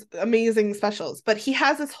has amazing specials, but he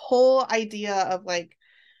has this whole idea of like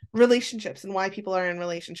relationships and why people are in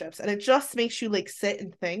relationships, and it just makes you like sit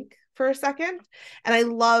and think for a second. And I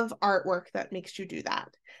love artwork that makes you do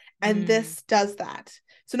that, and this does that.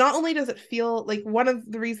 So not only does it feel like, one of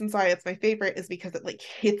the reasons why it's my favorite is because it like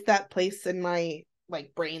hits that place in my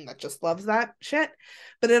like brain that just loves that shit,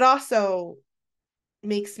 but it also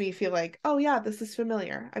makes me feel like, oh yeah, this is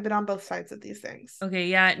familiar. I've been on both sides of these things. Okay,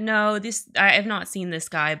 yeah, no, I have not seen this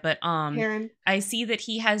guy, but Karen, I see that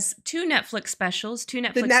he has two Netflix the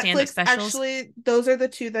stand-up Netflix, specials. actually, those are the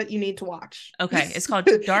two that you need to watch. Okay, it's called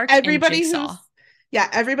Dark and Jigsaw.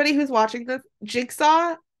 Everybody who's watching this,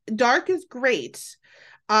 Jigsaw, Dark is great.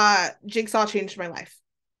 Jigsaw changed my life.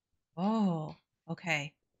 Oh,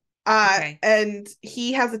 okay. Okay. And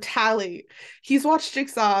he has a tally. He's watched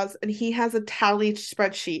Jigsaw's and he has a tally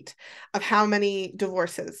spreadsheet of how many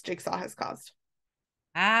divorces Jigsaw has caused.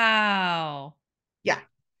 Wow. Yeah.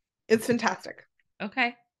 It's fantastic.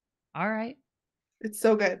 Okay. All right. It's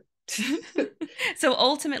so good. So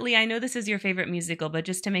ultimately, I know this is your favorite musical, but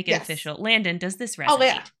just to make it official, Landon, does this resonate? Oh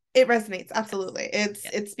yeah, it resonates, absolutely.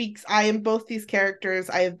 It speaks. I am both these characters.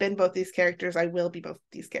 I have been both these characters. I will be both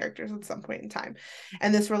these characters at some point in time.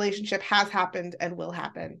 And this relationship has happened and will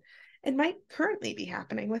happen and might currently be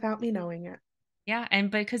happening without me knowing it. Yeah, and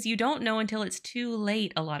because you don't know until it's too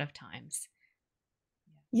late a lot of times.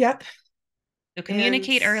 Yep. So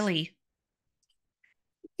communicate early.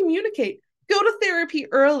 Communicate. Go to therapy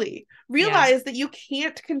early. Realize that you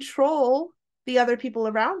can't control the other people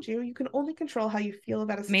around you. You can only control how you feel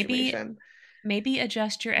about a situation. Maybe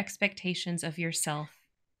adjust your expectations of yourself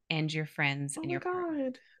and your friends and your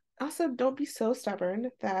partner. Also, don't be so stubborn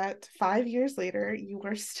that 5 years later you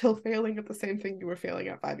are still failing at the same thing you were failing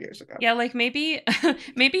at 5 years ago. Yeah, like maybe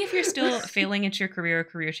if you're still failing at your career, a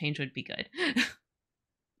career change would be good.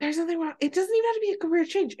 There's nothing wrong. It doesn't even have to be a career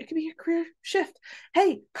change. It could be a career shift.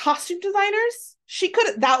 Hey, costume designers,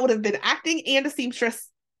 that would have been acting and a seamstress.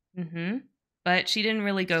 Mm-hmm. But she didn't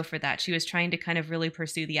really go for that. She was trying to kind of really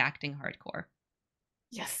pursue the acting hardcore.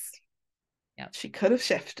 Yes. Yep. She could have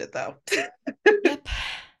shifted though. Yep.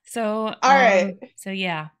 So, all right. So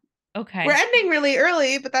yeah. Okay. We're ending really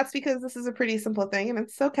early, but that's because this is a pretty simple thing, and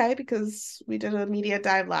it's okay because we did a media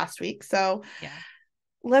dive last week. So yeah.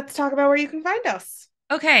 Let's talk about where you can find us.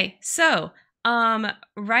 Okay, so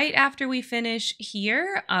right after we finish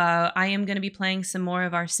here, I am going to be playing some more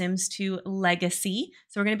of our Sims 2 Legacy.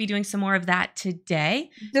 So we're going to be doing some more of that today.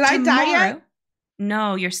 Did I die yet?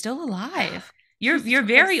 No, you're still alive. You're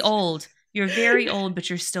very old. You're very old, but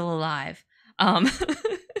you're still alive. I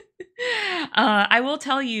will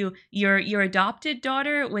tell you, your adopted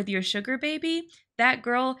daughter with your sugar baby, that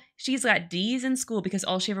girl, she's got D's in school because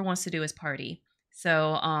all she ever wants to do is party.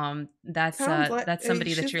 So that's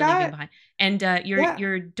somebody that you're leaving behind. And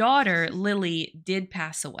your daughter Lily did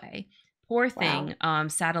pass away. Poor thing. Wow.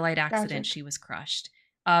 Satellite accident. Tragic. She was crushed.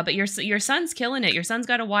 But your son's killing it. Your son's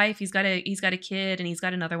got a wife. He's got a kid, and he's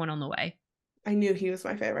got another one on the way. I knew he was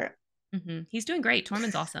my favorite. He's doing great.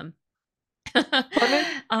 Tormund's awesome. Tormund.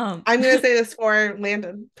 um, I'm gonna say this for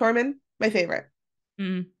Landon. Tormund, my favorite.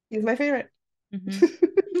 mm, He's my favorite. mhm.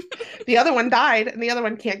 The other one died, and the other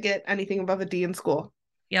one can't get anything above a D in school.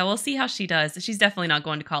 Yeah, we'll see how she does. She's definitely not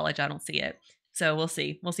going to college. I don't see it. So we'll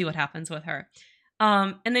see. We'll see what happens with her.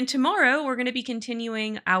 And then tomorrow we're going to be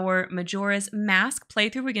continuing our Majora's Mask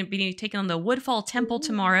playthrough. We're going to be taking on the Woodfall Temple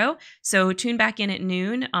tomorrow. So tune back in at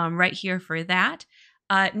noon right here for that.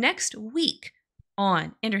 Next week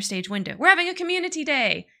on Interstage Window, we're having a community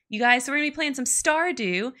day. You guys, so we're going to be playing some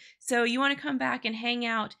Stardew. So you want to come back and hang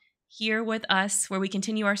out here with us where we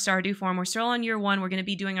continue our Stardew form. We're still on year 1. We're going to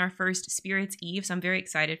be doing our first Spirits Eve, so I'm very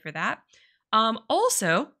excited for that.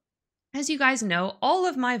 Also, as you guys know, all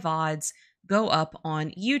of my VODs go up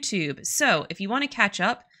on YouTube. So if you want to catch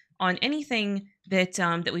up on anything that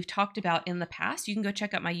that we've talked about in the past, you can go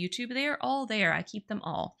check out my YouTube. They are all there. I keep them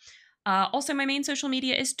all. Also, my main social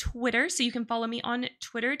media is Twitter, so you can follow me on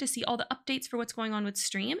Twitter to see all the updates for what's going on with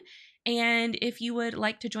stream. And if you would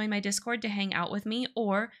like to join my Discord to hang out with me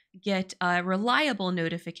or get reliable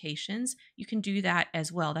notifications, you can do that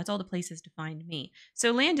as well. That's all the places to find me.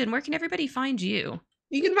 So, Landon, where can everybody find you?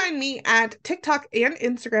 You can find me at TikTok and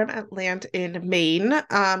Instagram at Land in Maine.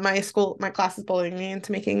 My class is bullying me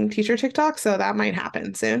into making teacher TikTok, so that might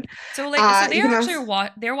happen soon. So, so they're actually also,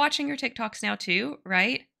 they're watching your TikToks now too,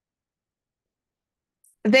 right?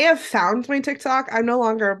 they have found my TikTok. I'm no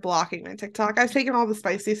longer blocking my TikTok. I've taken all the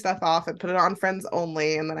spicy stuff off and put it on friends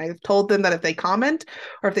only. And then I've told them that if they comment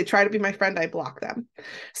or if they try to be my friend, I block them.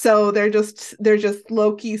 So they're just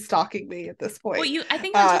low-key stalking me at this point. Well, I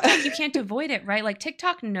think on TikTok you can't avoid it, right? Like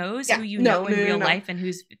TikTok knows who you know in real life and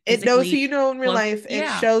who's it knows who you know in real life. It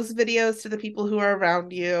Yeah. shows videos to the people who are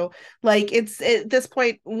around you. Like it's at this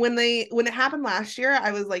point when it happened last year,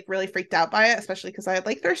 I was like really freaked out by it, especially because I had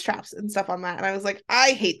like thirst traps and stuff on that, and I was like,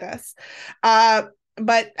 I hate this.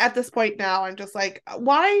 But at this point now, I'm just like,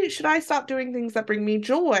 why should I stop doing things that bring me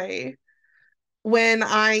joy when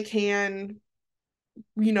I can,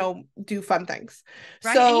 do fun things?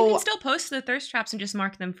 Right. So and you can still post the thirst traps and just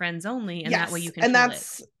mark them friends only, and that way you control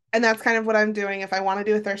it. And that's kind of what I'm doing. If I want to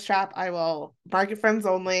do a thirst trap, I will mark it friends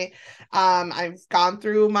only. I've gone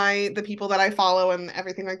through the people that I follow and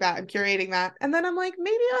everything like that. I'm curating that. And then I'm like,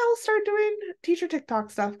 maybe I'll start doing teacher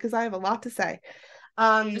TikTok stuff because I have a lot to say.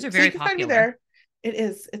 Those are very so you can popular. find me there. It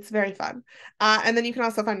is. It's very fun. And then you can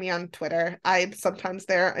also find me on Twitter. I'm sometimes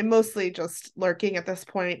there. I'm mostly just lurking at this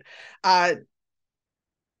point.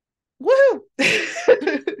 Woohoo!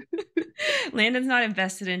 Landon's not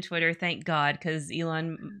invested in Twitter, thank God, because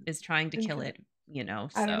Elon is trying to kill it,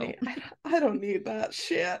 so. I don't need that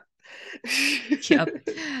shit. Yep.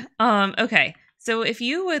 Okay. So if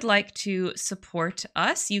you would like to support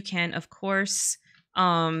us, you can, of course,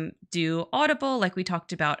 do Audible like we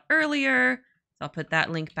talked about earlier. So I'll put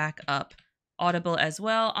that link back up. Audible as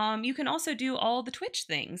well. You can also do all the Twitch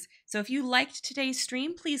things. So if you liked today's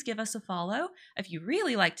stream, please give us a follow. If you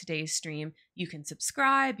really like today's stream, you can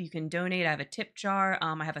subscribe, you can donate. I have a tip jar.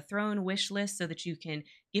 I have a throne wish list so that you can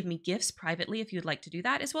give me gifts privately if you'd like to do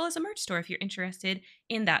that, as well as a merch store if you're interested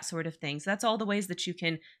in that sort of thing. So that's all the ways that you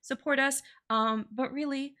can support us. But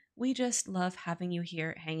really, we just love having you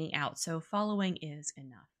here hanging out. So following is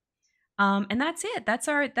enough. And that's it. That's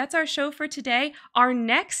our show for today. Our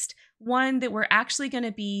next one that we're actually going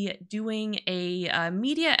to be doing a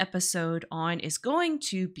media episode on is going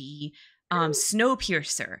to be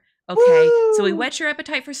Snowpiercer. Okay, Woo! So we whet your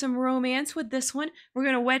appetite for some romance with this one. We're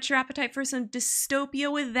going to whet your appetite for some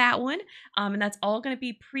dystopia with that one. And that's all going to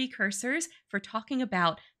be precursors for talking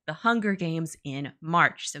about the Hunger Games in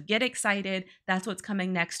March. So get excited. That's what's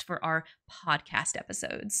coming next for our podcast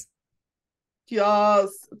episodes. Yes,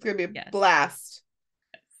 it's gonna be a blast.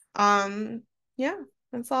 Yeah,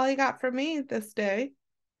 that's all I got from me this day.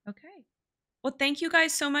 Okay. Well, thank you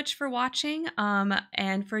guys so much for watching.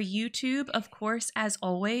 And for YouTube, of course, as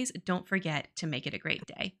always, don't forget to make it a great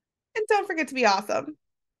day. And don't forget to be awesome.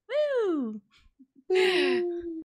 Woo!